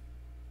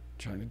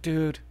 China,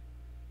 dude.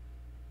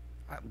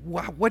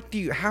 How do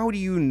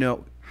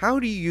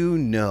you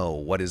know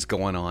what is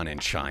going on in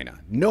China?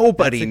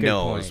 Nobody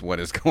knows what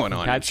is going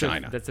on in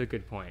China. That's a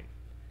good point.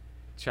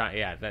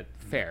 Yeah, that's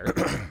fair.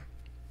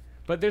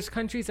 But there's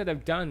countries that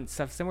have done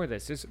stuff similar to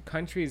this. There's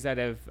countries that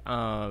have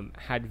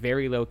had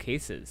very low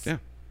cases. Yeah.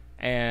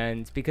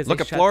 And because look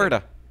at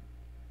Florida.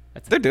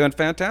 They're doing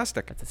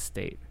fantastic. That's a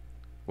state.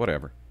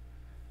 Whatever.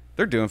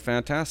 They're doing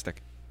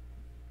fantastic.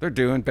 They're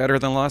doing better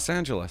than Los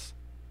Angeles.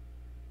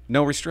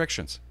 No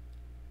restrictions.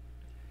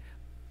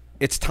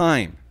 It's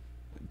time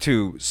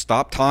to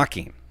stop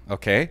talking,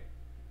 okay?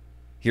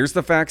 Here's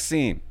the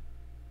vaccine.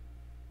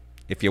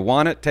 If you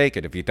want it, take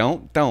it. If you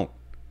don't, don't.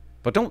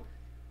 But don't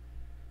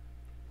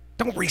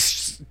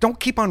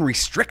keep on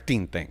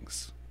restricting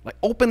things. Like,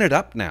 open it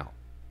up now.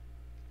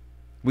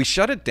 We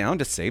shut it down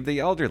to save the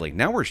elderly.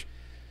 Now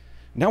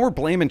we're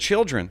blaming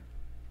children,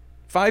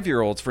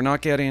 5-year-olds, for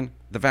not getting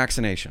the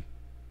vaccination.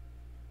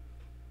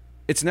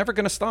 It's never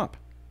going to stop.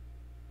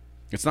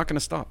 It's not going to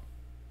stop.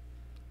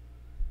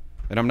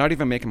 And I'm not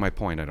even making my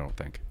point, I don't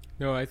think.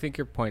 No, I think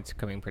your point's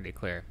coming pretty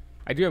clear.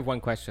 I do have one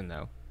question,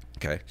 though.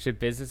 Okay. Should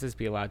businesses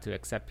be allowed to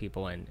accept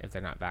people in if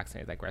they're not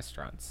vaccinated, like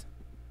restaurants?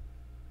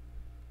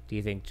 Do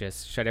you think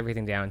just shut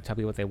everything down, tell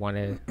people what they want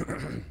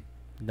to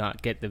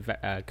not get the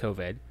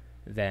COVID,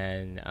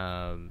 then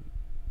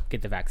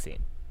get the vaccine?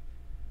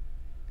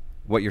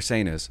 What you're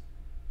saying is,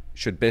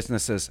 should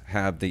businesses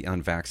have the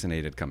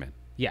unvaccinated come in?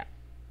 Yeah.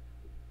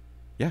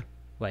 Yeah.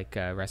 Like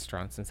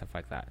restaurants and stuff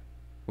like that.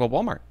 Well,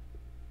 Walmart.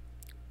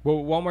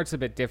 Well, Walmart's a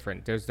bit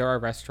different. There are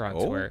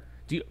restaurants where...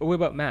 what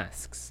about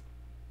masks?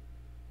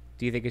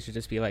 Do you think it should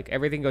just be like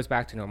everything goes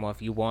back to normal?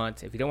 If you don't want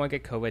to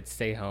get COVID,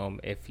 stay home.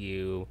 If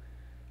you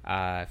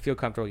feel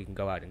comfortable, you can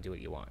go out and do what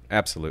you want.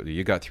 Absolutely.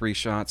 You got 3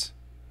 shots.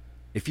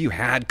 If you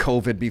had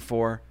COVID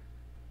before,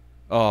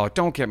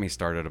 don't get me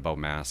started about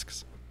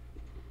masks.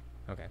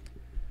 Okay.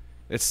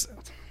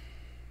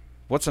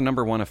 What's the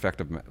number one effect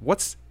of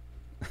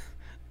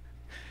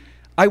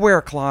I wear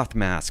a cloth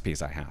mask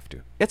because I have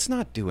to. It's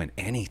not doing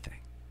anything.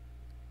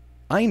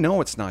 I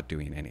know it's not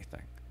doing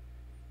anything.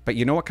 But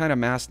you know what kind of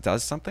mask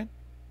does something?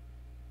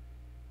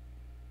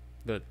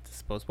 The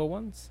disposable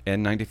ones?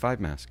 N95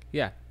 mask.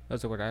 Yeah,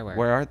 those are what I wear.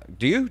 Where are they?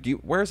 Do you?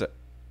 Where is it?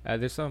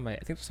 There's some I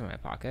think there's some in my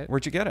pocket.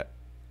 Where'd you get it?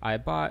 I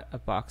bought a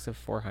box of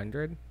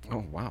 400.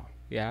 Oh, wow.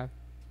 Yeah.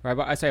 Or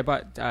I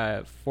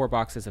bought 4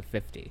 boxes of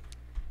 50.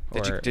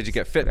 Did you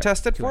get fit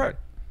tested for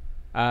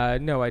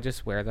it? No, I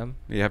just wear them.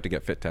 You have to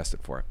get fit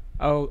tested for it.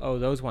 Oh,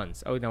 those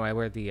ones. Oh no, I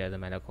wear the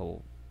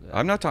medical.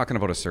 I'm not talking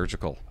about a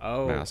surgical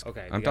mask.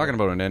 Okay. I'm talking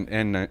about an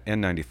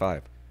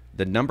N95.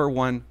 The number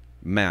one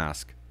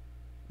mask,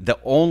 the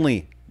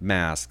only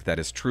mask that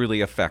is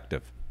truly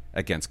effective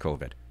against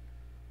COVID.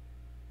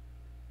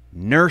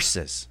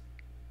 Nurses.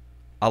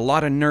 A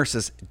lot of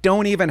nurses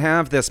don't even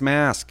have this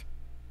mask.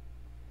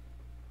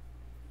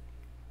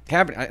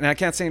 And I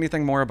can't say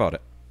anything more about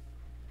it.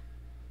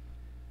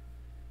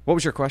 What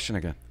was your question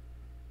again?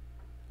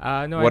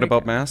 No. What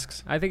about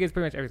masks? I think it's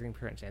pretty much everything.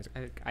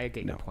 I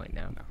get your point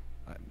now.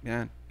 No.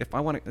 man, if I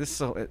want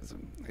to,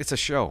 it's a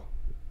show.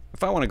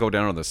 If I want to go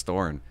down to the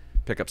store and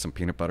pick up some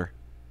peanut butter,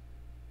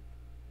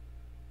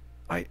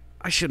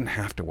 I shouldn't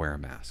have to wear a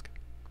mask.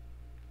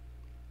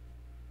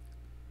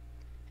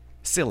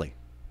 Silly.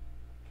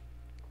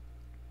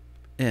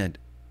 And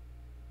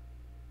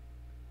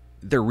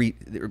the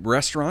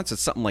restaurants,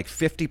 it's something like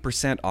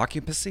 50%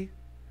 occupancy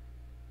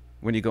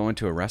when you go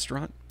into a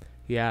restaurant.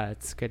 Yeah,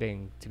 it's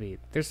getting to be.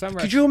 There's some.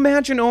 Could you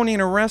imagine owning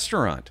a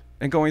restaurant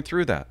and going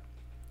through that?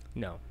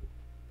 No,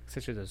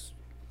 such as those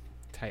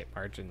tight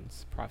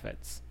margins,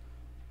 profits.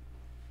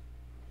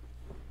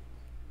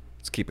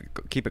 Let's keep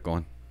it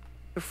going.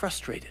 You're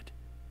frustrated.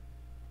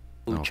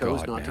 Who Oh, chose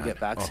God, not to man. get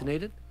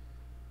vaccinated?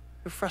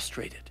 You're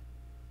frustrated.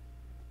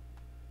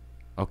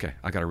 Okay,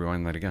 I got to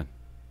rewind that again.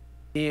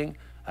 Seeing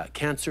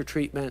cancer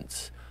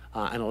treatments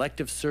and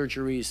elective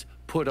surgeries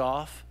put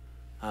off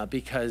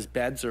because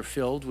beds are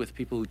filled with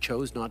people who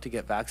chose not to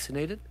get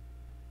vaccinated.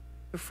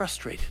 You're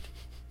frustrated.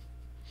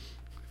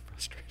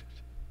 Frustrated.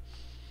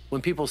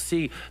 When people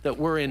see that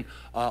we're in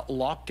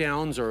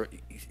lockdowns or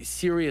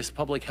serious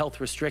public health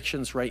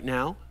restrictions right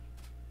now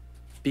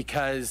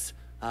because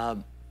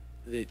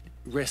the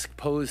risk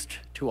posed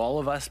to all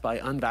of us by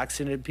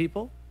unvaccinated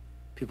people,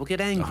 people get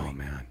angry. Oh,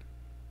 man.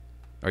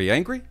 Are you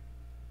angry?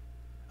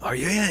 Are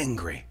you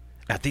angry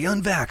at the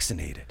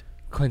unvaccinated?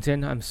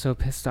 Clinton, I'm so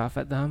pissed off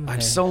at them.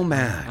 I'm so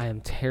mad. I am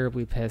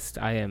terribly pissed.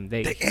 I am.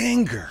 The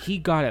anger. He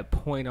got it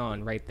point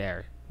on right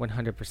there,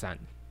 100%.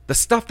 The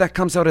stuff that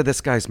comes out of this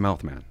guy's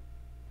mouth, man.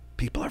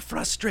 People are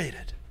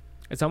frustrated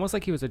It's almost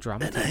like he was a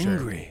drama and teacher.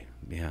 angry.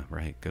 Yeah,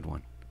 right. Good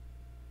one.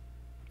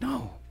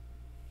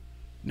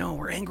 No,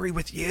 we're angry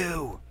with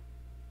you.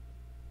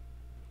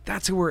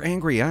 That's who we're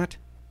angry at.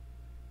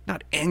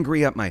 Not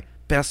angry at my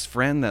best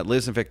friend that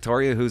lives in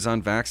Victoria who's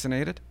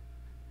unvaccinated,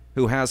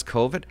 who has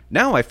COVID.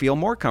 Now I feel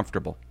more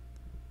comfortable.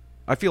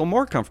 I feel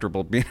more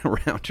comfortable being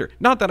around her.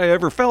 Not that I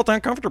ever felt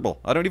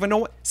uncomfortable. I don't even know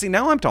what. See,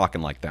 now I'm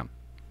talking like them.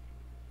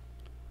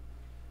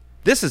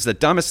 This is the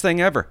dumbest thing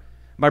ever.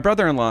 My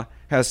brother-in-law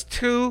has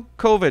 2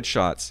 COVID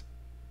shots.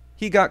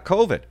 He got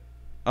COVID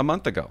a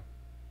month ago.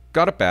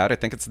 Got it bad. I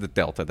think it's the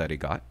Delta that he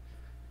got.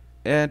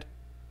 And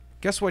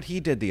guess what he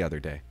did the other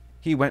day?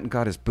 He went and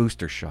got his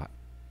booster shot.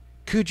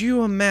 Could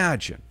you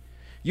imagine?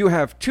 You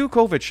have 2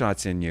 COVID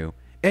shots in you,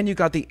 and you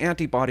got the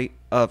antibody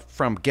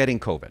from getting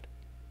COVID.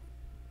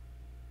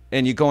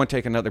 And you go and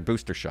take another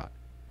booster shot.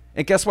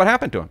 And guess what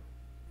happened to him?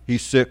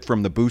 He's sick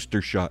from the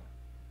booster shot.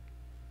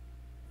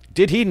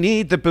 Did he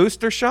need the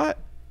booster shot?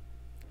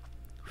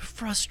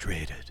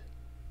 Frustrated.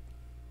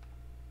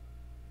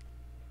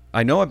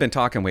 I know I've been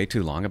talking way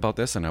too long about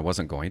this, and I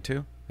wasn't going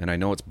to. And I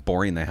know it's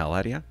boring the hell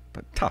out of you,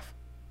 but tough.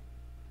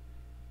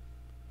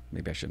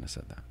 Maybe I shouldn't have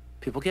said that.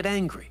 People get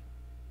angry.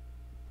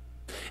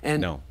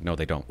 And No,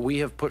 they don't. we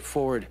have put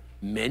forward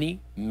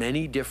many,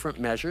 many different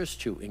measures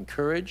to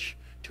encourage,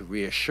 to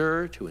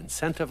reassure, to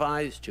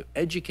incentivize, to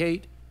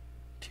educate,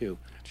 to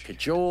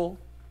cajole,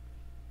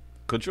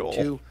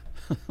 to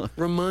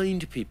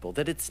remind people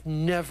that it's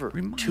never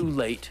too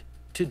late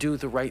to do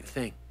the right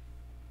thing.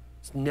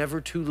 It's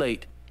never too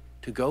late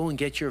to go and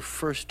get your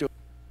first dose.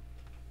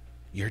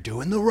 You're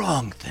doing the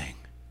wrong thing.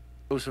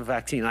 Of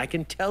vaccine. I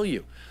can tell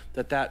you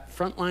that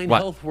frontline What?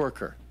 health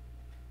worker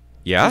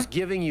Yeah? who's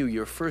giving you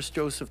your first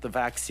dose of the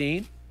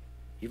vaccine,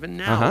 even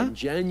now in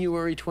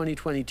January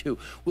 2022,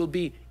 will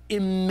be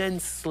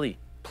immensely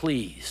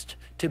pleased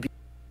to be.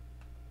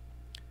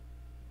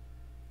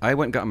 I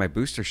went and got my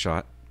booster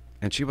shot,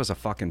 and she was a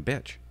fucking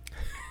bitch.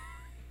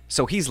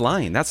 So he's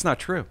lying. That's not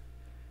true.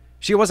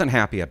 She wasn't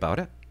happy about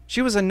it.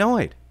 She was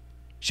annoyed.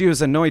 She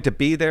was annoyed to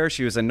be there.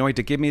 She was annoyed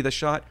to give me the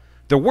shot.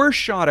 The worst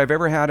shot I've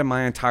ever had in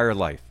my entire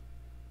life.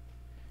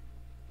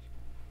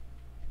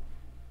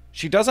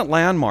 She doesn't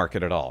landmark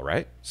it at all,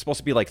 right? It's supposed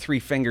to be like 3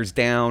 fingers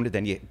down,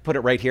 then you put it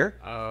right here.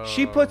 Oh.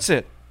 She puts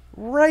it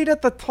right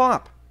at the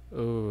top.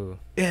 Ooh.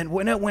 And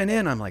when it went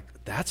in, I'm like,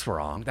 that's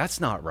wrong. That's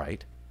not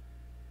right.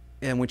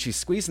 And when she's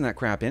squeezing that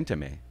crap into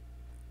me,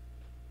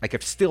 I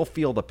could still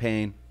feel the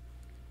pain.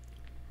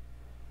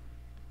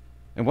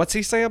 And what's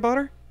he say about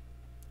her?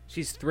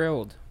 She's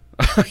thrilled.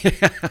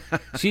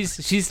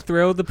 She's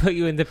thrilled to put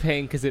you into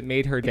pain because it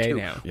made her day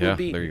now. Yeah, will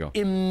be there you go.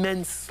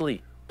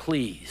 immensely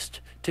pleased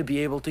to be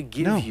able to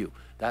give No. you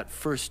that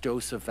first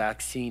dose of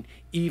vaccine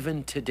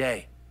even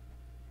today.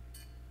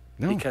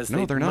 No, Because no,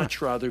 they'd they're not.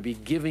 much rather be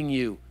giving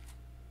you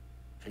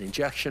an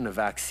injection of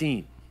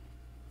vaccine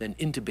than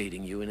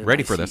intubating you in an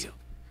Ready ICU. for this.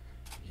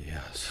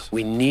 Yes.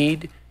 We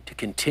need to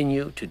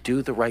continue to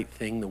do the right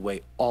thing the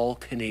way all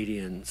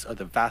Canadians, or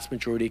the vast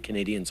majority of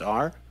Canadians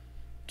are.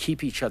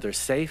 Keep each other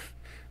safe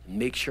and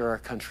make sure our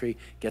country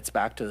gets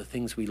back to the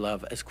things we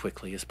love as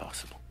quickly as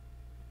possible.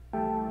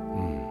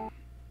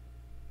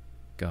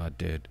 God,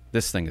 dude.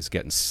 This thing is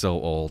getting so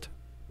old.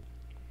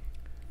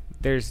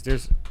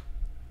 There's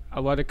a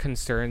lot of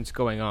concerns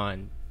going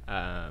on.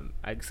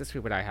 I guess that's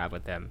what I have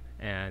with them,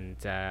 and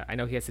I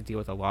know he has to deal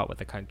with a lot with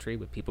the country,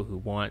 with people who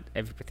want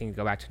everything to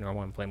go back to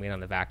normal and blaming it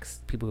on the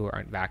people who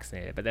aren't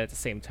vaccinated. But at the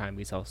same time,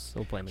 he's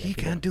also blaming. He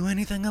people. can't do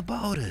anything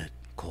about it,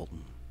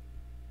 Colton.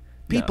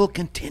 People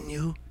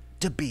continue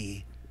to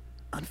be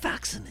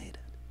unvaccinated.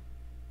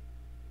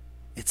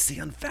 It's the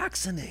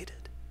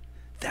unvaccinated.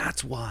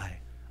 That's why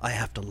I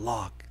have to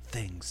lock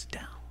things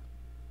down.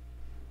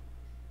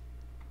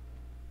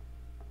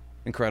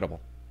 Incredible.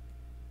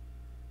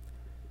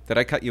 Did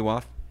I cut you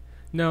off?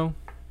 No,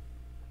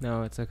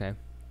 it's okay.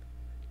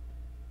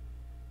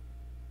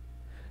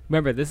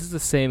 Remember, this is the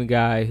same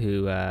guy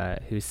who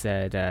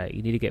said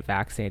you need to get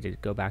vaccinated to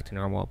go back to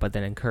normal, but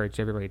then encouraged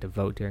everybody to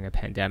vote during a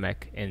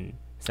pandemic in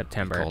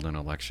September. Called an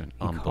election.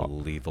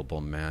 Unbelievable,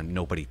 man.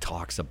 Nobody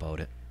talks about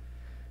it.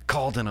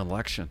 Called an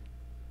election.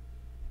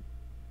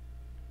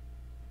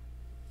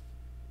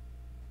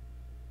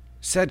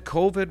 Said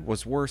COVID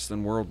was worse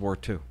than World War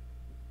II.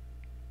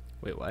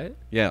 Wait, what?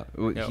 Yeah,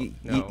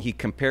 No. he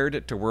compared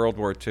it to World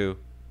War II.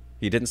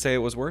 He didn't say it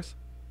was worse?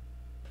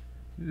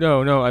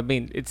 No. I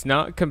mean, it's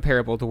not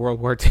comparable to World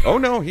War II. Oh,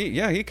 no.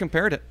 He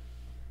compared it.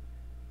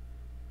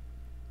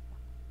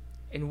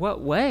 In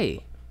what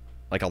way?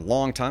 Like a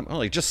long time.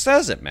 Well, he just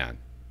says it, man.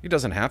 He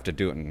doesn't have to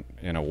do it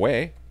in a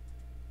way.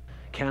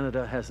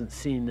 Canada hasn't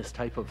seen this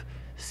type of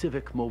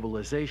civic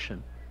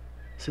mobilization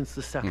since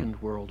the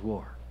Second World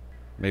War.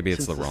 Maybe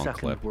it's Since the wrong Second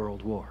clip.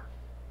 World War.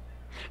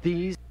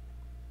 These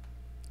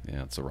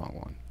Yeah, it's the wrong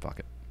one. Fuck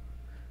it.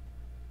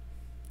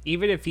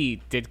 Even if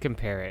he did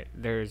compare it,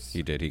 there's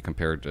He did. He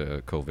compared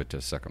COVID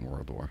to Second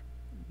World War.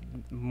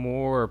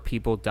 more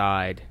people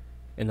died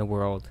in the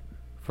world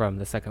from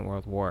the Second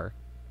World War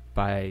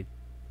by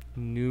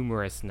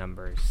numerous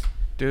numbers.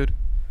 Dude,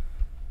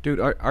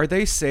 are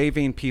they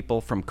saving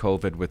people from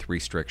COVID with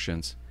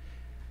restrictions?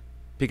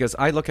 Because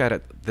I look at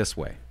it this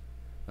way.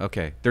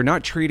 Okay, they're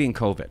not treating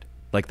COVID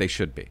like they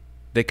should be.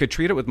 They could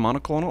treat it with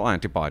monoclonal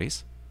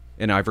antibodies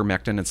and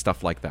ivermectin and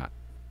stuff like that.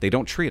 They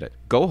don't treat it.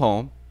 Go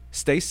home,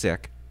 stay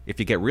sick. If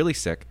you get really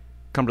sick,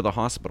 come to the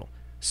hospital.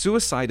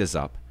 Suicide is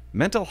up.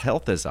 Mental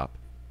health is up.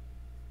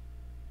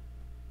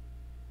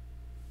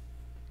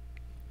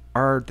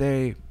 Are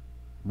they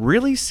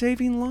really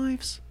saving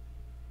lives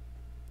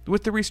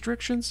with the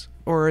restrictions,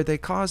 or are they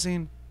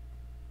causing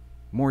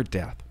more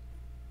death?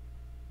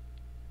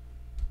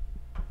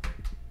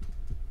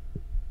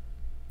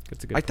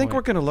 That's a good I think point.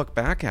 we're going to look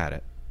back at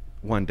it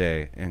one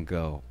day and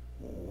go,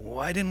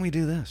 why didn't we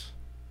do this?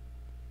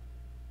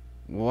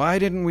 Why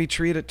didn't we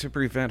treat it to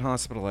prevent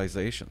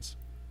hospitalizations?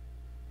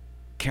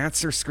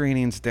 Cancer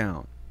screenings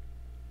down.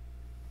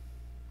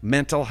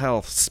 Mental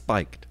health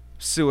spiked.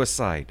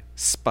 Suicide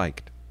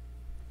spiked.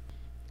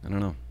 I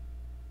don't know.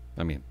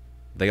 I mean,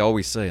 they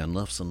always say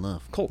enough's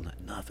enough. Colton,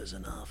 enough is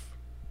enough.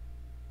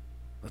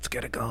 Let's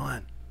get it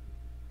going.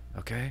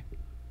 Okay?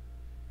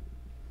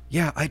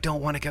 Yeah, I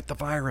don't want to get the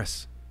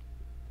virus.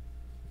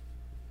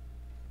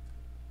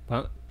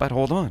 Well, But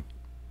hold on.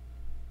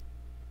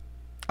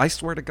 I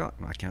swear to God,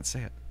 I can't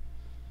say it.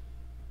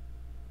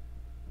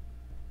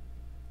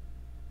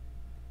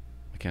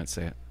 I can't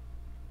say it.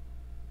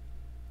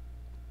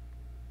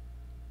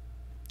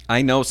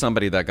 I know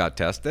somebody that got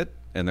tested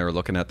and they were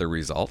looking at the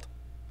result,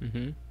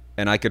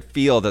 and I could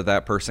feel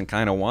that person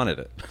kind of wanted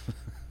it.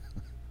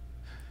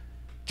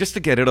 Just to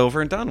get it over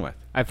and done with.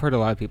 I've heard a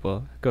lot of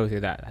people go through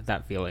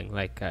that feeling.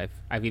 Like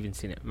I've even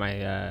seen it.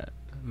 My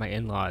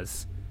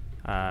in-laws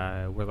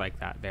were like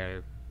that.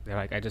 They're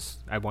like,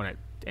 I want it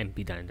and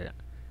be done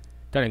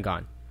and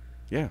gone.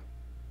 Yeah.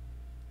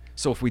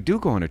 So if we do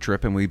go on a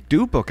trip and we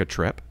do book a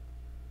trip,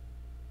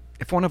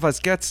 if one of us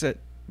gets it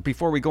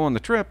before we go on the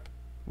trip,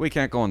 we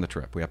can't go on the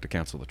trip. We have to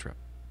cancel the trip.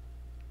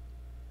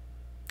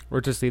 Or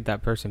just leave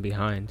that person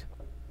behind.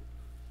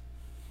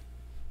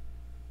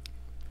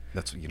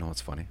 That's, you know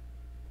what's funny?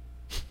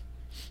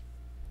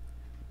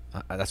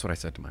 That's what I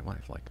said to my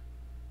wife. Like,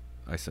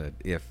 I said,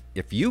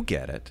 if you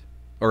get it,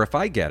 or if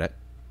I get it,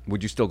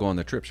 would you still go on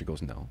the trip? She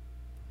goes, no.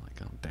 I'm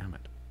like, oh, damn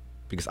it.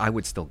 Because I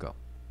would still go.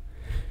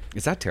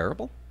 Is that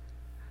terrible?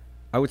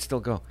 I would still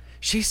go.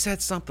 She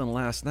said something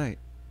last night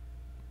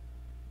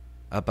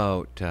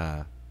about,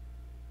 I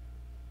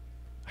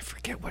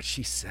forget what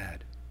she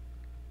said,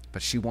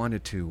 but she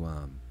wanted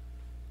to,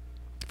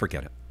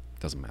 forget it.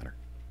 Doesn't matter.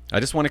 I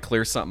just want to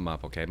clear something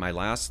up, okay?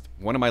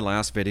 One of my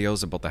last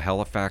videos about the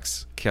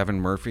Halifax Kevin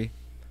Murphy,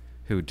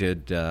 who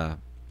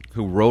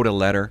wrote a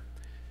letter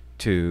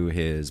to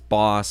his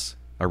boss,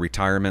 a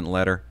retirement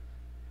letter.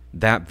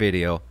 That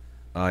video,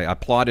 I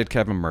applauded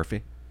Kevin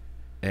Murphy,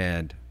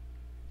 and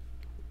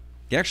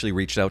he actually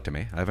reached out to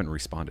me. I haven't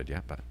responded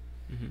yet, but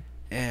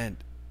and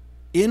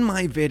in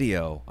my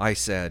video, I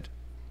said,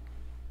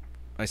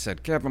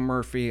 Kevin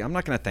Murphy, I'm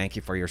not going to thank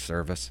you for your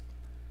service,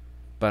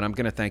 but I'm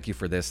going to thank you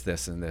for this,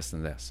 this, and this,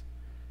 and this.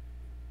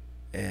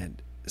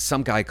 And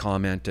some guy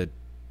commented,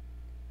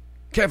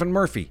 Kevin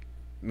Murphy,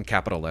 in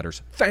capital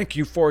letters, thank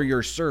you for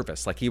your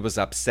service. Like he was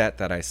upset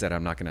that I said,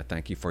 I'm not going to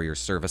thank you for your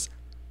service.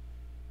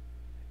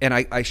 And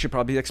I should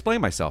probably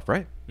explain myself,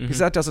 right? Because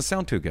that doesn't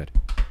sound too good.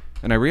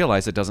 And I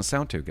realize it doesn't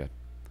sound too good.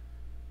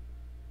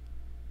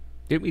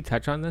 Didn't we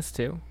touch on this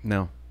too?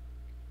 No.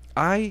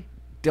 I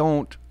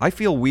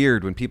feel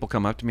weird when people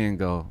come up to me and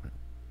go,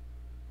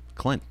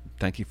 Clint,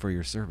 thank you for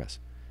your service.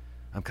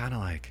 I'm kind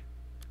of like,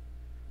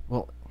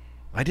 well,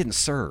 I didn't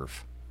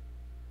serve.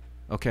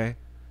 Okay?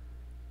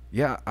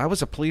 Yeah, I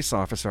was a police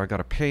officer. I got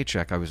a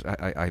paycheck.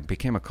 I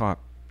became a cop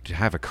to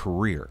have a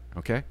career,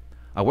 okay?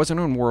 I wasn't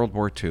in World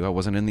War II. I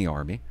wasn't in the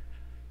Army.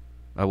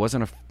 I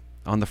wasn't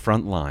on the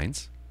front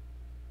lines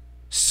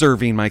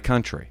serving my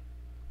country.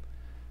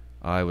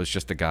 I was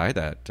just a guy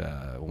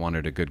that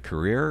wanted a good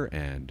career,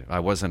 and I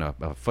wasn't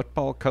a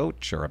football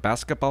coach or a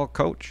basketball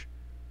coach.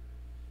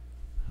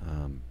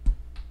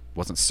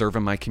 Wasn't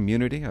serving my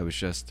community. I was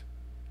just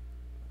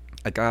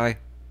a guy.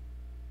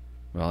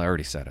 Well, I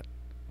already said it.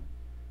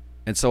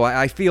 And so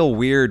I feel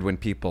weird when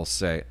people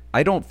say,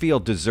 I don't feel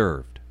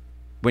deserved.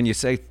 When you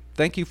say,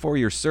 thank you for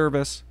your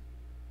service,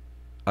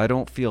 I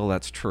don't feel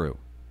that's true.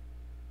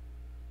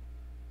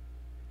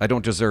 I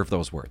don't deserve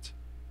those words.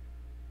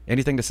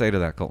 Anything to say to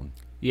that, Colton?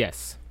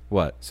 Yes.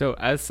 What? So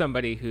as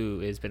somebody who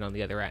has been on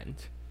the other end,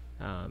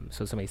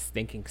 so somebody's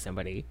thanking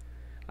somebody,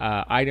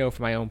 I know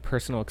from my own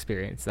personal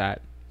experience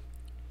that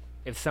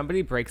if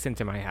somebody breaks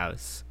into my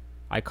house,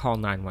 I call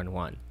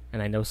 911,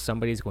 and I know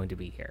somebody's going to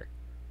be here.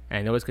 And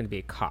I know it's going to be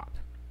a cop.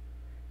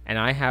 And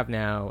I have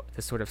now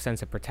this sort of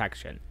sense of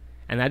protection.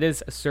 And that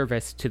is a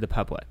service to the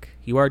public.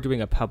 You are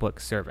doing a public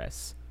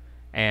service.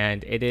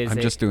 And it is... I'm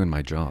just doing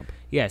my job.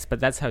 Yes,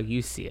 but that's how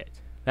you see it.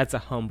 That's a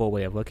humble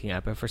way of looking at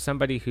it. But for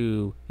somebody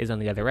who is on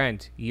the other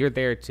end, you're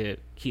there to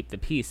keep the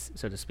peace,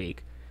 so to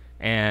speak.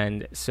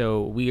 And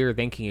so we are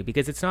thanking you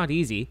because it's not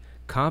easy.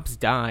 Cops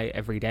die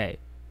every day.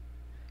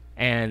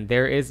 And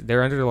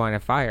they're under the line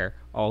of fire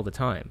all the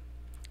time.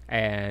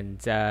 And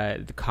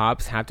the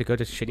cops have to go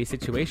to shitty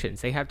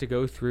situations. They have to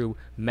go through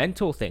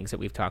mental things that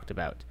we've talked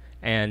about.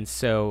 And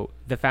so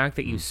the fact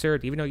that you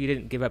served, even though you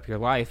didn't give up your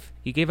life,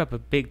 you gave up a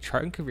big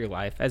chunk of your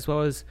life, as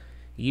well as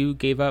you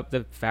gave up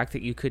the fact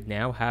that you could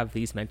now have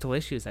these mental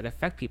issues that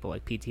affect people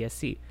like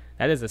PTSD.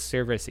 That is a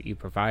service that you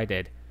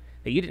provided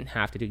that you didn't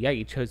have to do. Yeah,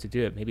 you chose to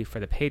do it maybe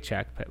for the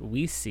paycheck, but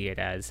we see it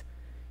as,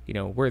 you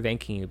know, we're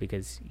thanking you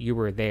because you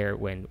were there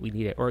when we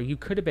needed it, or you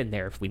could have been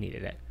there if we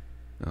needed it.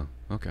 Oh,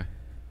 okay.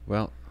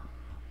 Well,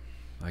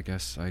 I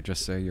guess I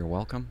just say you're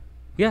welcome.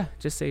 Yeah,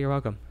 just say you're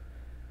welcome.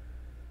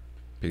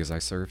 Because I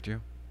served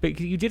you? But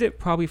you did it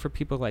probably for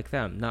people like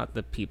them, not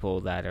the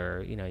people that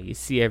are, you know, you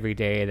see every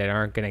day that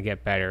aren't going to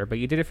get better. But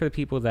you did it for the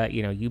people that,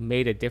 you know, you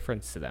made a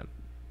difference to them.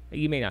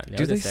 You may not know.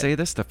 Do they say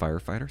this to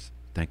firefighters?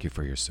 Thank you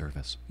for your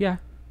service. Yeah.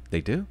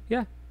 They do?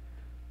 Yeah.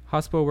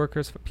 Hospital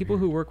workers, people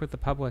who work with the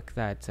public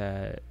that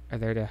are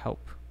there to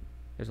help.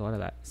 There's a lot of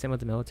that. Same with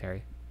the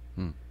military.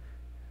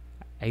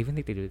 I even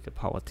think they do it to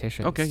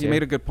politicians. Okay, too. you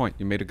made a good point.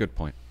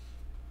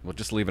 We'll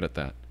just leave it at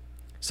that.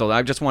 So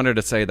I just wanted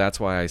to say that's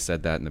why I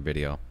said that in the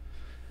video.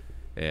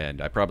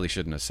 And I probably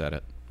shouldn't have said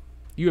it.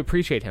 You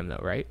appreciate him, though,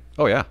 right?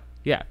 Oh, yeah.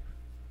 Yeah.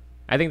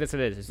 I think that's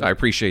what it is. I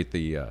appreciate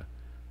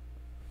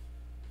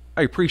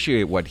I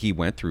appreciate what he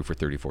went through for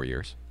 34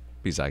 years.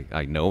 Because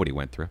I know what he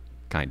went through,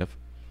 kind of.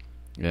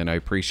 And I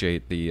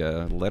appreciate the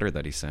letter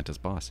that he sent his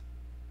boss.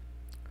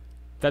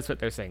 That's what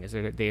they're saying, is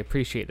that they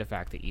appreciate the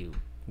fact that you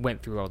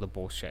went through all the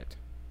bullshit.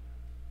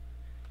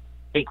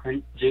 Hey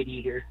Clint,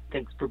 JD here.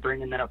 Thanks for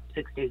bringing that up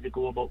 6 days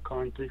ago about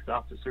calling police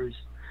officers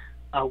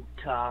out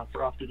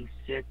for off-duty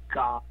sick.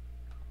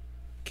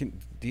 Can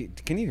you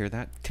hear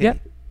that? Tinny. Yep.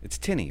 It's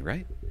Tinny,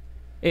 right?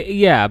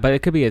 Yeah, but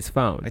it could be his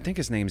phone. I think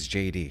his name's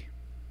JD.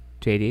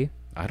 JD?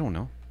 I don't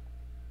know.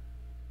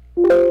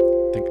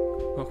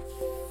 Oh, fuck.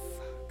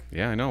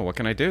 Yeah, I know. What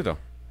can I do, though?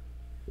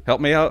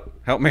 Help me out,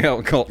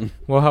 Colton.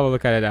 We'll have a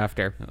look at it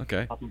after.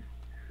 Okay.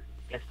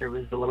 Guess there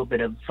was a little bit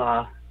of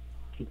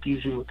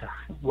confusion with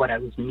what I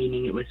was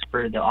meaning. It was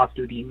for the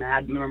off-duty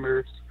MAD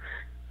members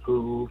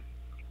who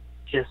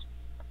just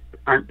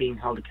aren't being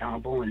held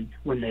accountable, and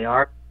when they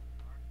are.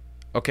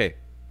 Okay,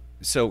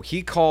 so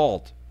he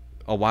called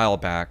a while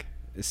back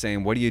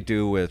saying, what do you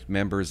do with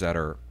members that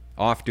are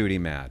off-duty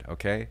MAD,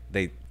 okay?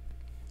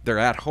 They're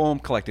at home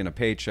collecting a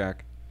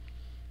paycheck.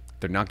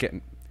 They're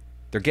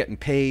getting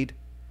paid,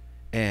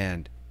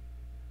 and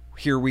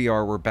here we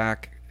are, we're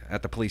back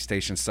at the police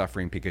station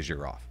suffering because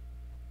you're off.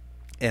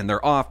 And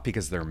they're off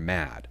because they're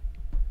mad,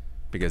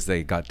 because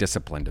they got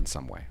disciplined in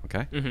some way,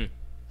 okay? Mm-hmm.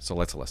 So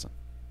let's listen.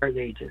 Or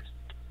they just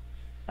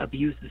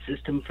abuse the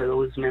system for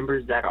those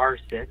members that are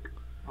sick.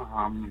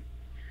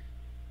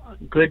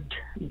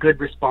 Good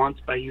response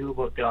by you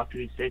about the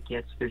off-duty sick.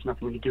 Yes, there's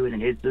nothing we can do,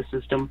 and it is the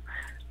system.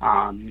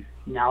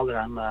 Now that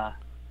I'm a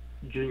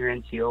junior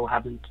NCO,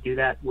 having to do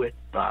that with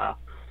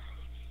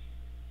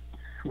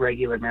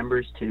regular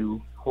members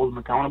to hold them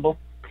accountable,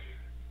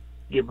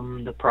 give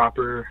them the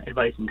proper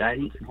advice and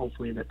guidance, and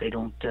hopefully that they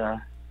don't go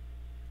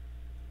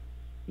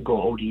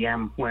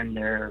ODM when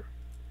they're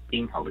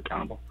being held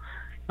accountable.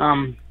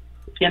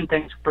 Again,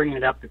 thanks for bringing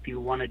it up. If you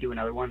want to do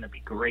another one, that'd be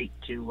great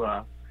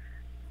to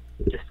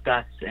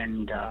discuss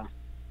and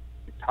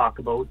talk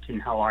about,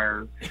 and how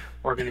our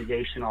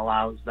organization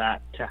allows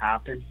that to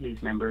happen.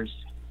 These members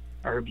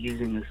are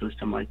abusing the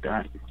system like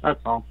that. That's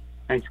all.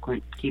 Thanks,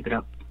 Clint. Keep it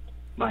up.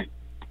 Bye.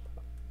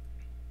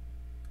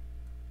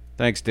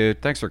 Thanks,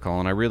 dude. Thanks for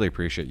calling. I really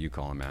appreciate you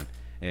calling, man.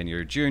 And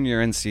you're a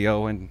junior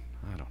NCO, and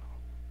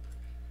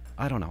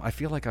I don't know. I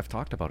feel like I've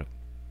talked about it,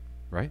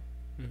 right?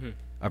 Mm-hmm.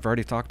 I've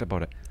already talked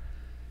about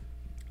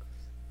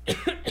it.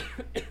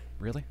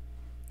 Really?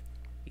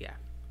 Yeah.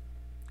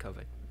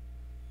 COVID.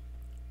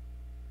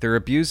 They're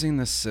abusing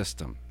the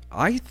system.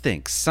 I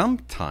think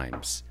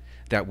sometimes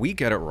that we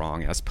get it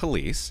wrong as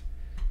police,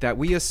 that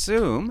we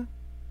assume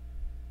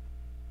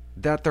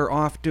that they're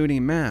off-duty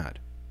mad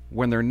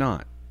when they're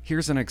not.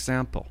 Here's an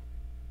example.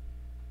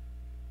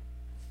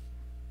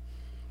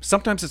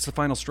 Sometimes it's the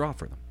final straw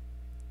for them.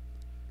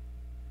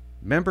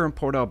 Member in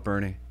Port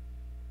Alberni,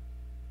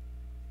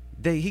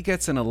 he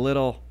gets in a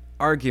little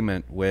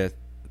argument with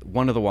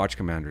one of the watch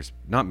commanders,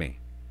 not me,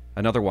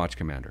 another watch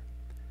commander.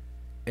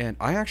 And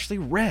I actually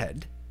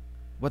read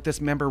what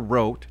this member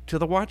wrote to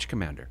the watch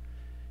commander.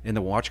 And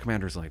the watch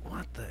commander's like,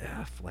 what the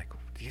F? Like,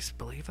 do you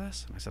believe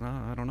this? And I said,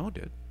 I don't know,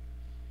 dude.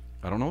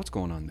 I don't know what's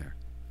going on there.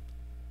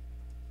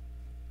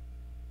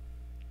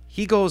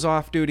 He goes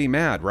off-duty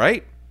mad,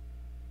 right?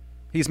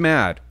 He's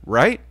mad,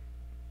 right?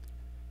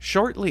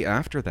 Shortly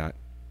after that,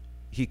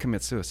 he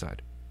commits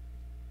suicide.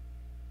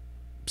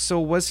 So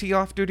was he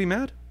off-duty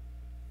mad?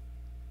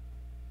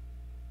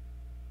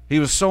 He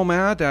was so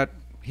mad that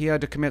he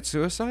had to commit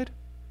suicide?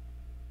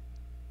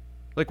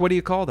 Like, what do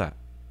you call that?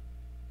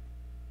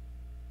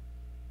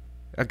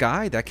 A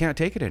guy that can't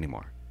take it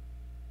anymore.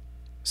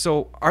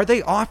 So, are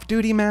they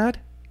off-duty mad?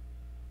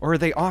 Or are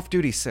they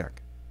off-duty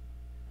sick?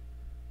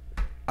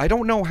 I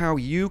don't know how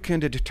you can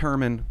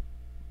determine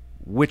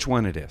which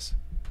one it is.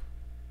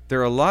 There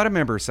are a lot of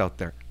members out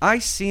there. I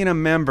seen a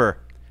member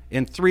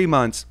in 3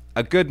 months,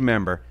 a good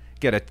member,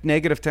 get a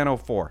negative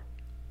 1004.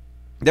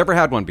 Never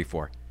had one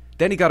before.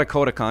 Then he got a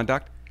code of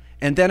conduct,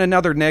 and then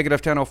another negative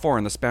 1004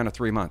 in the span of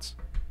 3 months.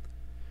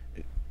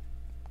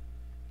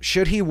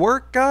 Should he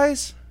work,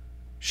 guys?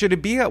 Should he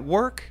be at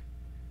work?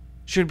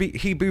 Should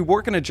he be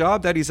working a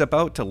job that he's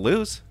about to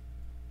lose?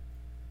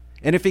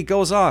 And if he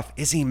goes off,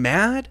 is he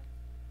mad?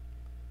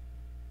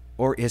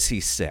 Or is he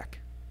sick?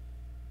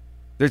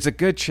 There's a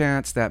good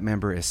chance that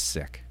member is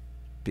sick.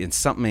 And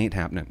something ain't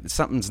happening.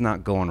 Something's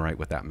not going right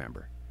with that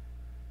member.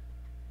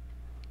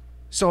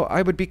 So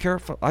I would be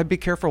careful. I'd be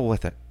careful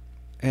with it.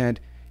 And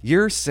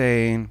you're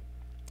saying,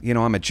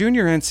 I'm a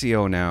junior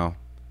NCO now.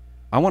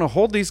 I want to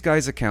hold these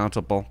guys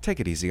accountable.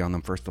 Take it easy on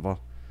them, first of all.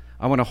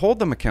 I want to hold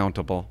them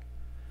accountable.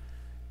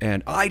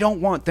 And I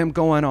don't want them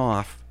going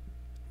off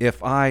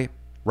if I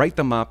write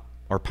them up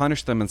or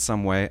punish them in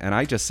some way. And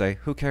I just say,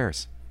 who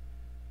cares?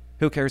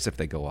 Who cares if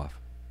they go off?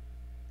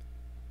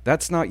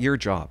 That's not your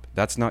job.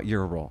 That's not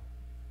your role.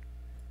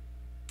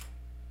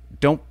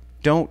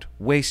 Don't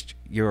waste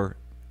your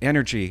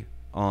energy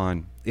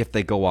on if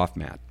they go off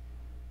mad.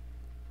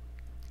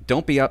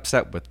 Don't be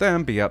upset with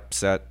them. Be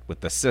upset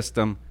with the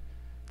system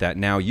that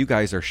now you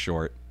guys are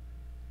short.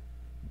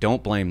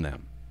 Don't blame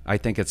them. I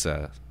think it's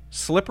a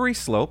slippery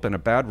slope and a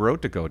bad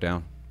road to go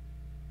down.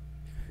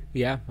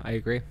 Yeah, I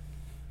agree.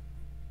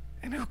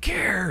 And who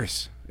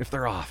cares if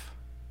they're off?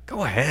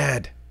 Go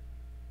ahead.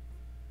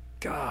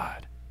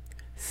 God.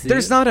 See,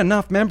 There's not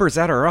enough members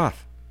that are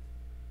off.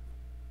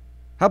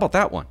 How about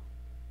that one?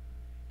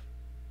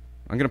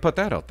 I'm going to put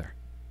that out there.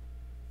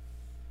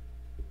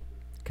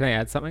 Can I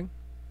add something?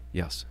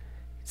 Yes.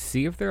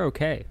 See if they're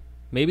okay.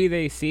 Maybe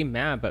they seem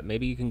mad, but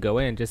maybe you can go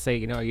in and just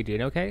say, are you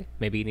doing okay?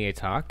 Maybe you need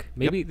to talk.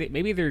 Maybe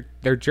maybe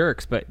they're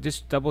jerks, but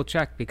just double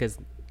check, because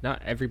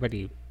not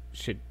everybody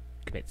should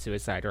commit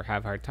suicide or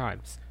have hard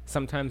times.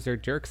 Sometimes they're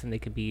jerks and they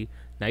can be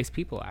nice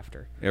people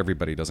after.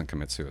 Everybody doesn't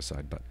commit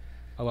suicide, but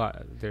A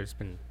lot. There's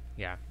been,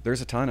 yeah. there's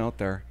a ton out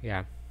there.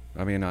 Yeah.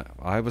 I mean,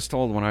 I was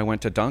told when I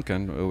went to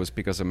Duncan, it was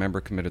because a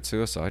member committed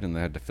suicide and they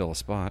had to fill a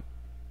spot.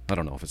 I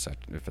don't know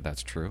if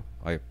that's true.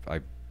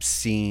 I've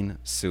seen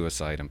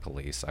suicide in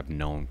police. I've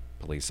known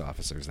police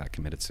officers that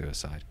committed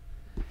suicide.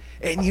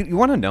 And you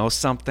want to know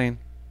something?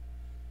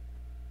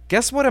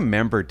 Guess what a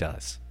member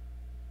does?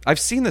 I've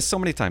seen this so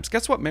many times.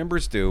 Guess what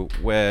members do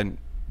when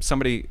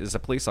somebody is a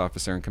police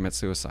officer and commits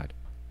suicide?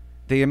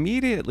 They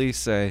immediately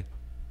say,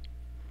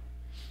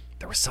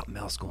 there was something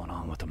else going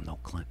on with them, though,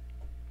 Clint.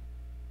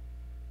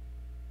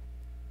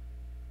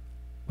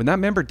 When that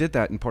member did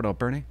that in Port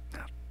Alberni,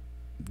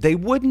 they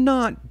would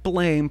not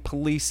blame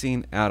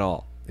policing at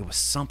all. It was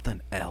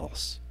something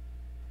else.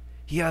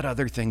 He had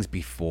other things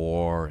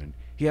before, and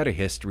he had a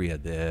history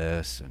of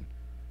this, and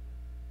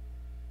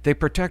they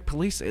protect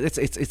police.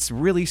 It's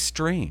really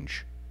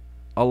strange.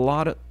 A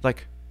lot of,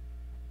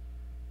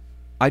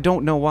 I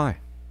don't know why.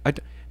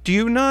 Do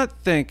you not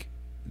think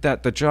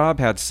that the job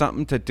had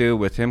something to do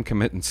with him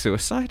committing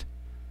suicide?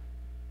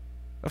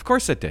 Of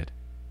course it did.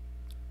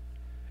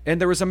 And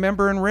there was a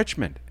member in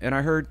Richmond, and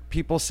I heard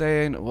people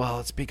saying, well,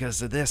 it's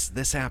because of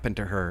this happened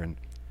to her, and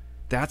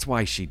that's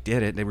why she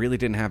did it. It really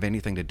didn't have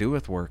anything to do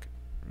with work.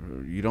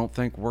 You don't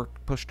think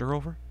work pushed her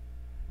over?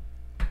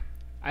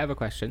 I have a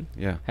question.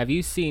 Yeah. Have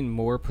you seen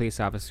more police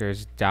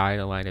officers die in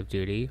the line of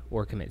duty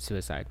or commit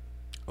suicide?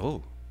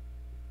 Oh,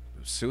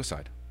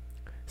 suicide.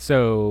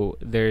 So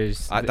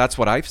there's... That's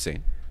what I've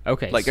seen.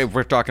 Okay. If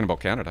we're talking about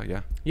Canada,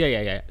 yeah.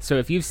 Yeah. So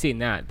if you've seen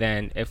that,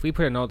 then if we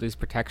put in all these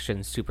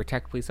protections to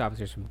protect police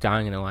officers from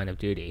dying in the line of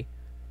duty,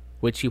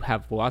 which you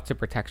have lots of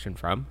protection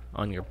from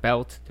on your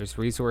belt. There's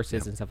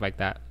resources and stuff like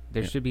that.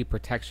 There should be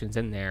protections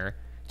in there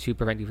to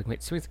prevent you from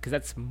committing suicide, because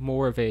that's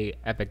more of a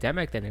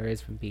epidemic than there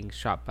is from being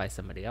shot by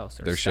somebody else.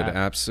 Or There should stabbed.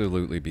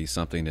 absolutely be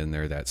something in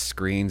there that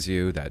screens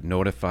you, that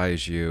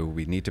notifies you.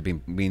 We need to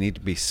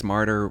be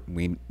smarter.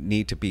 We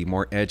need to be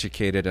more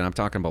educated, and I'm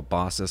talking about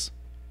bosses.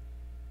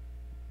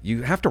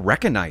 You have to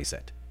recognize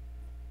it.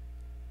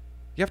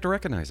 You have to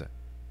recognize it.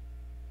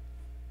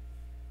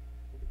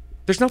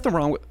 There's nothing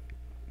wrong with,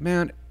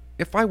 man,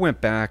 if I went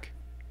back,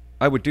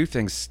 I would do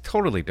things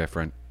totally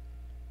different.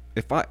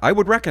 If I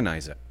would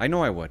recognize it. I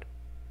know I would.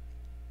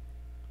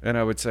 And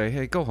I would say,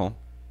 hey, go home.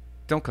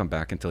 Don't come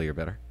back until you're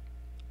better.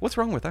 What's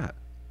wrong with that?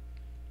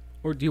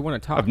 Or do you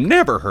want to talk? I've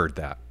never heard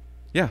that.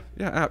 Yeah,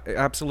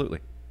 absolutely.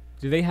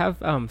 Do they have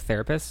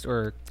therapists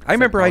or? I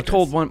remember I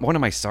told psychologists? one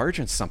of my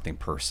sergeants something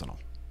personal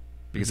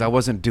because I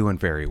wasn't doing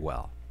very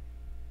well.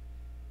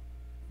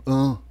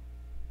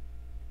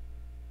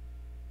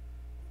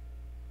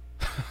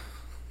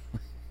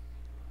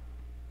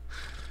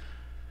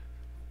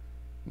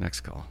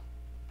 Next call.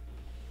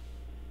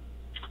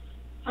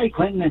 Hi,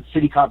 Clinton. It's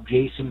City Cop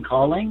Jason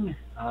calling.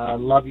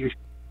 Love your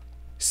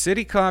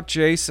City Cop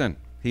Jason.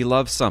 He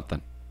loves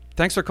something.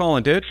 Thanks for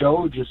calling, dude.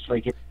 show, just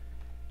like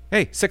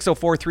Hey,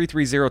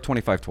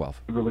 604-330-2512.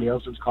 everybody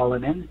else is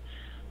calling in.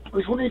 I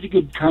was wondering if you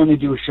could kind of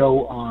do a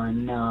show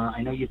on,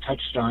 I know you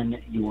touched on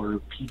your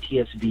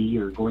PTSD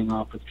or going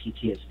off with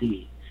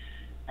PTSD.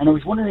 And I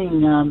was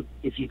wondering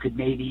if you could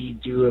maybe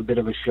do a bit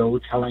of a show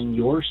telling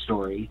your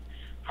story,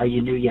 how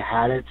you knew you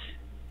had it,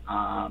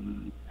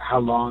 how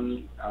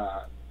long,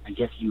 I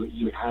guess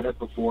you had it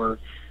before.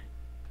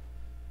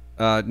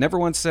 Never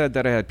once said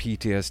that I had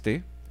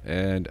PTSD,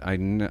 and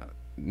I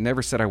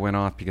never said I went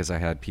off because I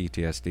had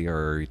PTSD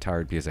or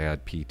retired because I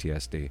had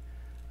PTSD.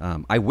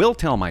 I will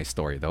tell my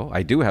story, though.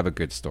 I do have a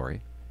good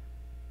story.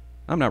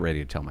 I'm not ready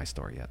to tell my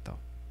story yet, though.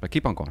 But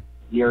keep on going.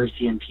 The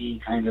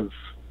RCMP kind of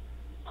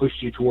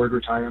pushed you toward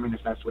retirement,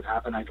 if that's what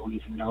happened. I don't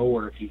even know,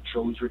 or if you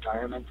chose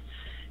retirement,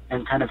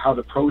 and kind of how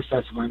the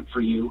process went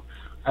for you.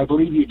 I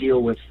believe you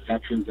deal with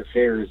Veterans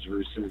Affairs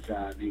versus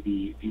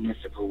maybe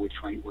municipal, which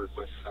might work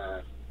with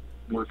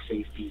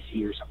WorkSafe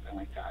BC or something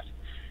like that.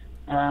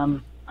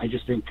 I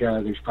just think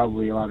there's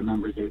probably a lot of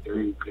members out there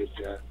who could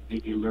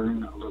maybe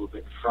learn a little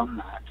bit from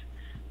that,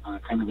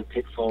 kind of the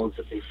pitfalls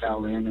that they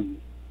fell in, and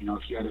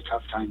if you had a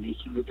tough time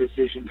making the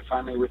decision to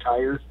finally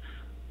retire,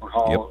 or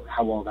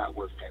how all that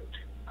worked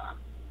out.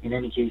 In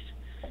any case,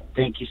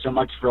 thank you so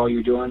much for all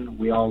you're doing.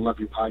 We all love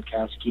your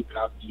podcast. Keep it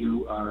up.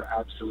 You are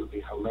absolutely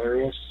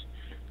hilarious.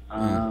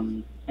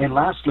 And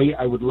lastly,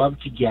 I would love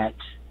to get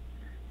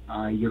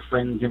your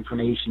friend's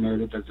information there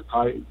that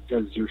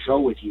does your show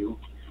with you,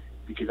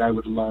 because I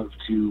would love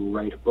to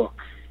write a book,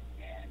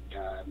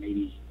 and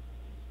maybe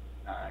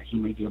he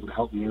may be able to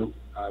help me out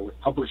with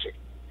publishing.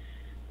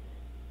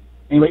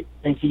 Anyway,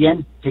 thanks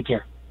again. Take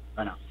care.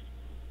 Bye now.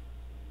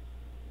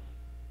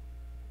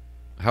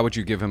 How would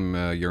you give him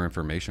your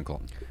information,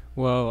 Colton?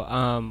 Well,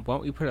 why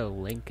don't we put a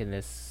link in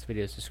this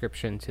video's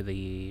description to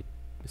the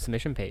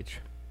submission page?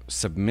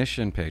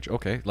 Submission page.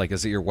 Okay. Like,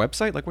 is it your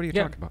website? Like, what are you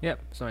talking about? Yep,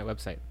 it's on my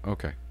website.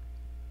 Okay.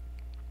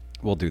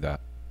 We'll do that.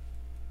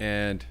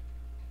 And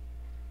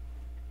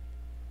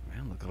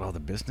man, look at all the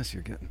business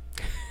you're getting.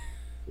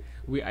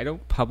 I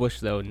don't publish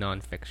though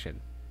nonfiction,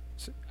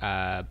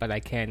 but I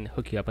can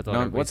hook you up with a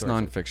lot of What's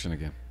resources. nonfiction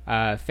again?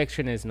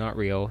 Fiction is not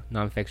real.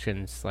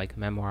 Nonfiction's like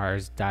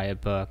memoirs,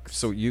 diet books.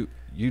 So you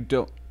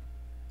don't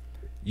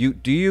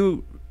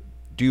do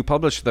you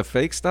publish the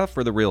fake stuff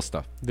or the real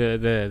stuff?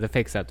 The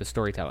fake stuff, the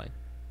storytelling.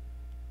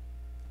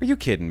 Are you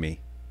kidding me?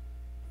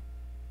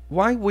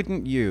 Why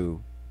wouldn't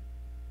you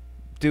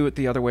do it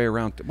the other way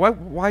around? Why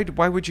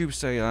would you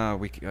say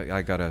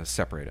I gotta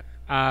separate it?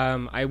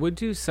 I would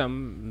do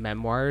some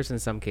memoirs in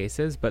some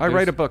cases, but I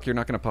write a book, you're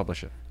not gonna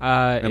publish it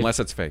unless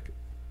it's fake.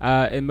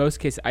 In most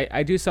cases,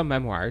 I do some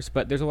memoirs,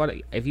 but there's a lot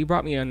of. If you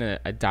brought me in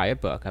a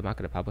diet book, I'm not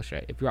going to publish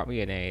it. If you brought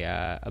me in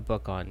a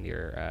book on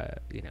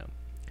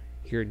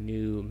your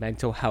new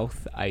mental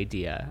health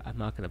idea, I'm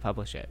not going to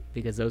publish it,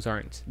 because those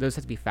have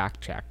to be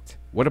fact checked.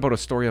 What about a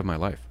story of my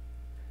life,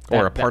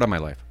 or a part of my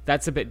life?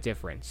 That's a bit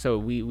different. So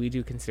we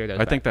do consider those.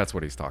 I think that's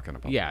what he's talking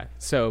about. Yeah.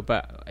 So,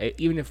 but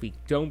even if we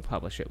don't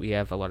publish it, we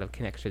have a lot of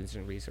connections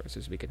and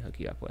resources we can hook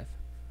you up with.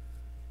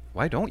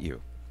 Why don't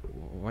you?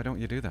 Why don't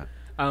you do that?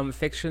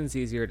 Fiction's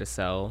easier to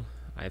sell,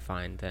 I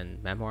find, than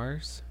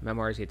memoirs.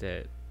 Memoirs, you have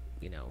to,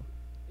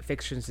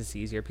 fiction's just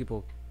easier.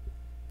 People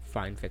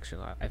find fiction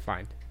a lot, I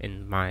find,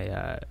 in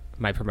my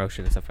my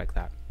promotion and stuff like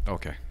that.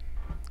 Okay,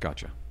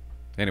 gotcha.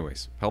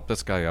 Anyways, help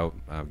this guy out.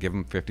 Give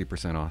him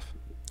 50% off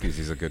because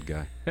he's a good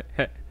guy.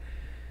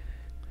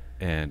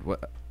 And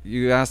what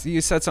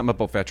you said something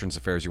about Veterans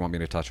Affairs. You want me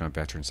to touch on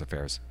Veterans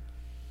Affairs?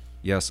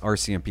 Yes,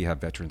 RCMP have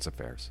Veterans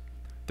Affairs.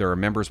 There are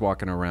members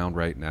walking around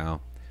right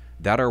now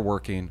that are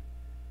working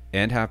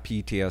and have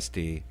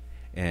PTSD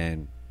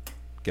and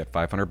get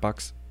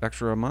 $500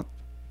 extra a month.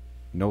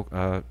 No,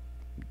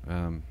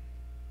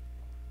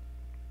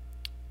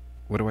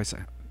 what do I say?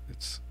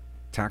 It's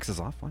taxes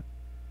off. What?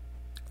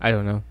 I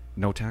don't know.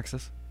 No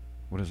taxes?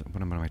 What is it?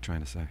 What am I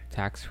trying to say?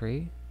 Tax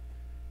free.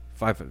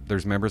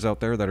 There's members out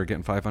there that are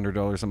getting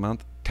 $500 a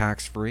month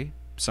tax free.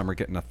 Some are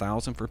getting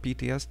 $1,000 for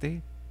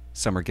PTSD.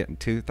 Some are getting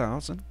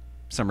 $2,000.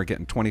 Some are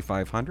getting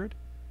 $2,500.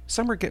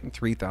 Some are getting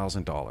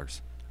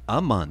 $3,000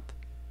 a month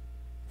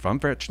from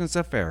Veterans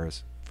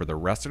Affairs for the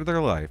rest of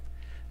their life.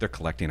 They're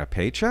collecting a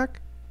paycheck,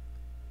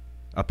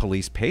 a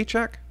police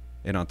paycheck,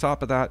 and on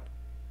top of that,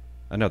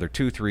 another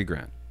 $2-3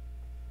 grand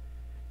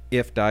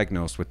if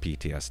diagnosed with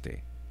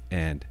PTSD.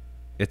 And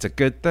it's a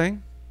good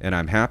thing, and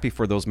I'm happy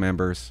for those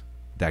members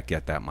that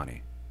get that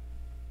money.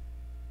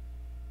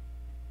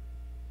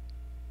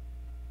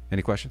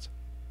 Any questions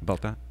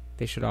about that?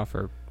 They should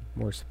offer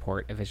more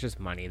support. If it's just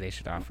money, they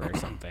should offer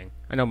something.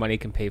 I know money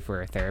can pay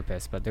for a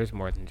therapist, but there's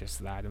more than just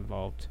that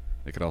involved.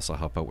 It could also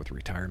help out with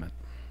retirement.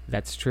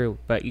 That's true,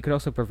 but you could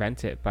also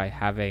prevent it by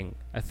having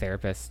a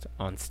therapist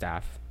on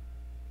staff.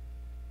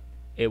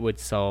 It would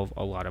solve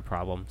a lot of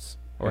problems.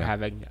 Or Yeah.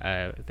 having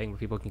a thing where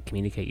people can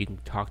communicate. You can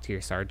talk to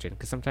your sergeant,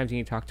 because sometimes you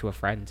need to talk to a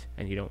friend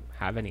and you don't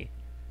have any,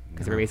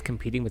 because No. everybody's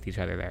competing with each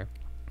other there.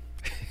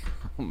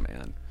 Oh,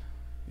 man.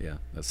 Yeah,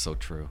 that's so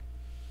true.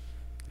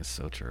 It's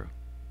so true.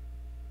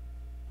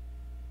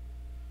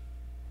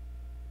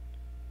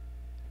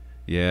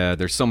 Yeah,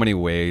 there's so many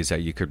ways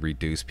that you could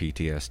reduce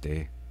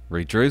PTSD.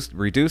 Reduce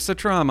the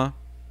trauma.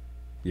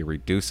 You're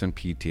reducing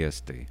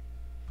PTSD.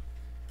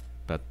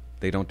 But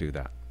they don't do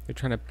that. They're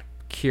trying to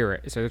cure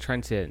it, so they're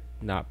trying to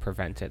not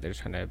prevent it. They're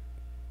trying to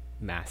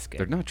mask it.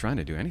 They're not trying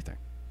to do anything.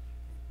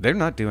 They're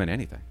not doing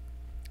anything.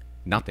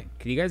 Nothing.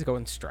 Can you guys go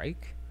and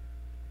strike?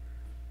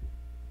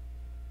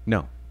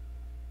 No.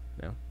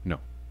 No, No.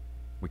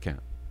 We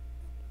can't.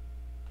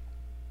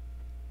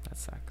 that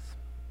sucks.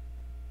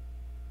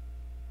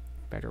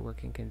 Better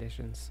working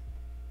conditions.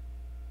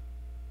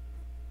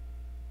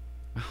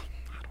 I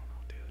don't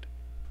know, dude.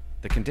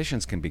 The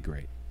conditions can be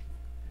great.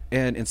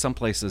 And in some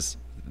places,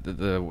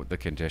 the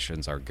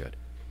conditions are good.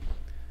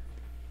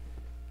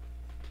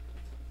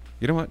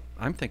 You know what?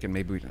 I'm thinking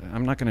maybe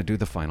I'm not going to do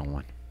the final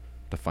one.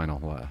 The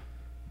final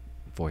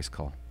voice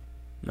call.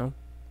 No,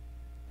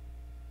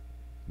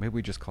 Maybe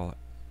we just call it.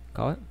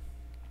 call it.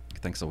 I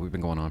think so. We've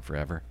been going on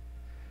forever.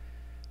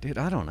 Dude,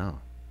 I don't know.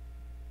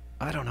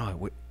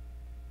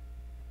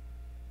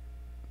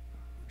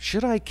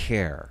 Should I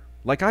care?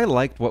 Like, I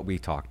liked what we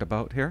talked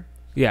about here.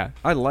 Yeah,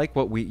 I like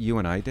what you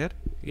and I did.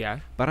 yeah.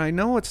 But I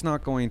know it's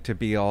not going to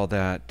be all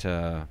that,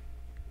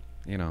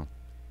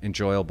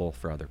 enjoyable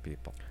for other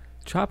people.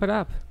 Chop it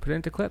up. Put it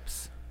into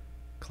clips.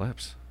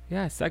 Clips.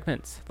 Yeah,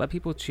 segments. Let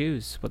people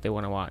choose what they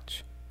want to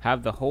watch.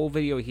 Have the whole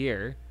video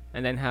here,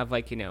 and then have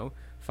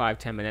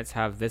 5-10 minutes.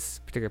 Have this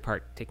particular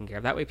part taken care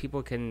of. That way,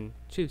 people can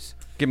choose.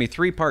 Give me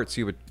 3 parts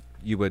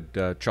you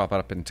would chop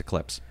up into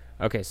clips.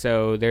 Okay,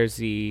 so there's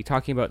the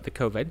talking about the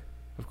COVID,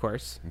 of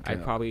course. Okay.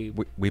 I'd probably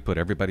We put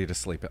everybody to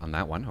sleep on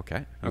that one.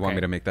 Okay. You want Okay.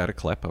 me to make that a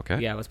clip? Okay.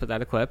 yeah. Let's put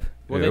that a clip.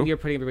 Well, Ew. then you're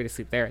putting everybody to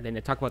sleep there. Then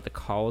they talk about the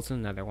calls,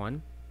 another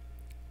one.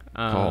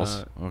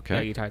 Calls, okay.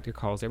 Yeah, you talked to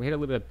calls there. We had a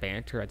little bit of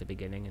banter at the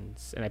beginning,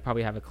 and I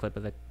probably have a clip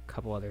of a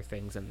couple other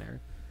things in there.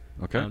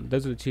 Okay.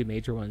 Those are the 2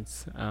 major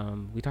ones.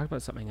 We talked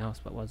about something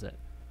else. What was it?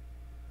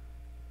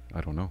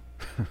 I don't know.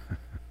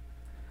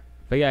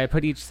 But yeah, I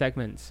put each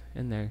segment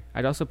in there.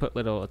 I'd also put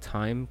little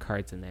time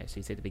cards in there. So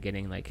you say at the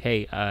beginning, like,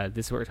 hey,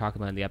 this is what we're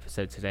talking about in the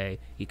episode today.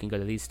 You can go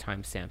to these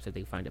timestamps if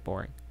they find it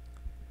boring.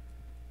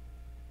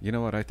 You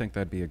know what? I think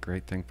that'd be a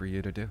great thing for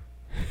you to do.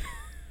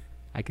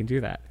 I can do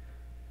that.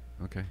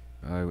 Okay.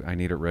 I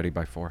need it ready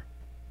by 4.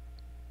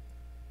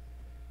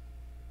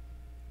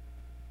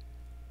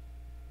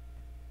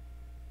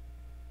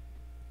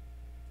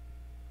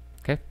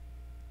 Okay.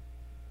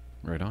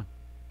 Right on.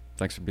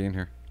 Thanks for being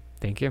here.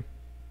 Thank you.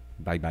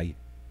 Bye-bye.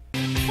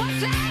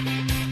 What's that?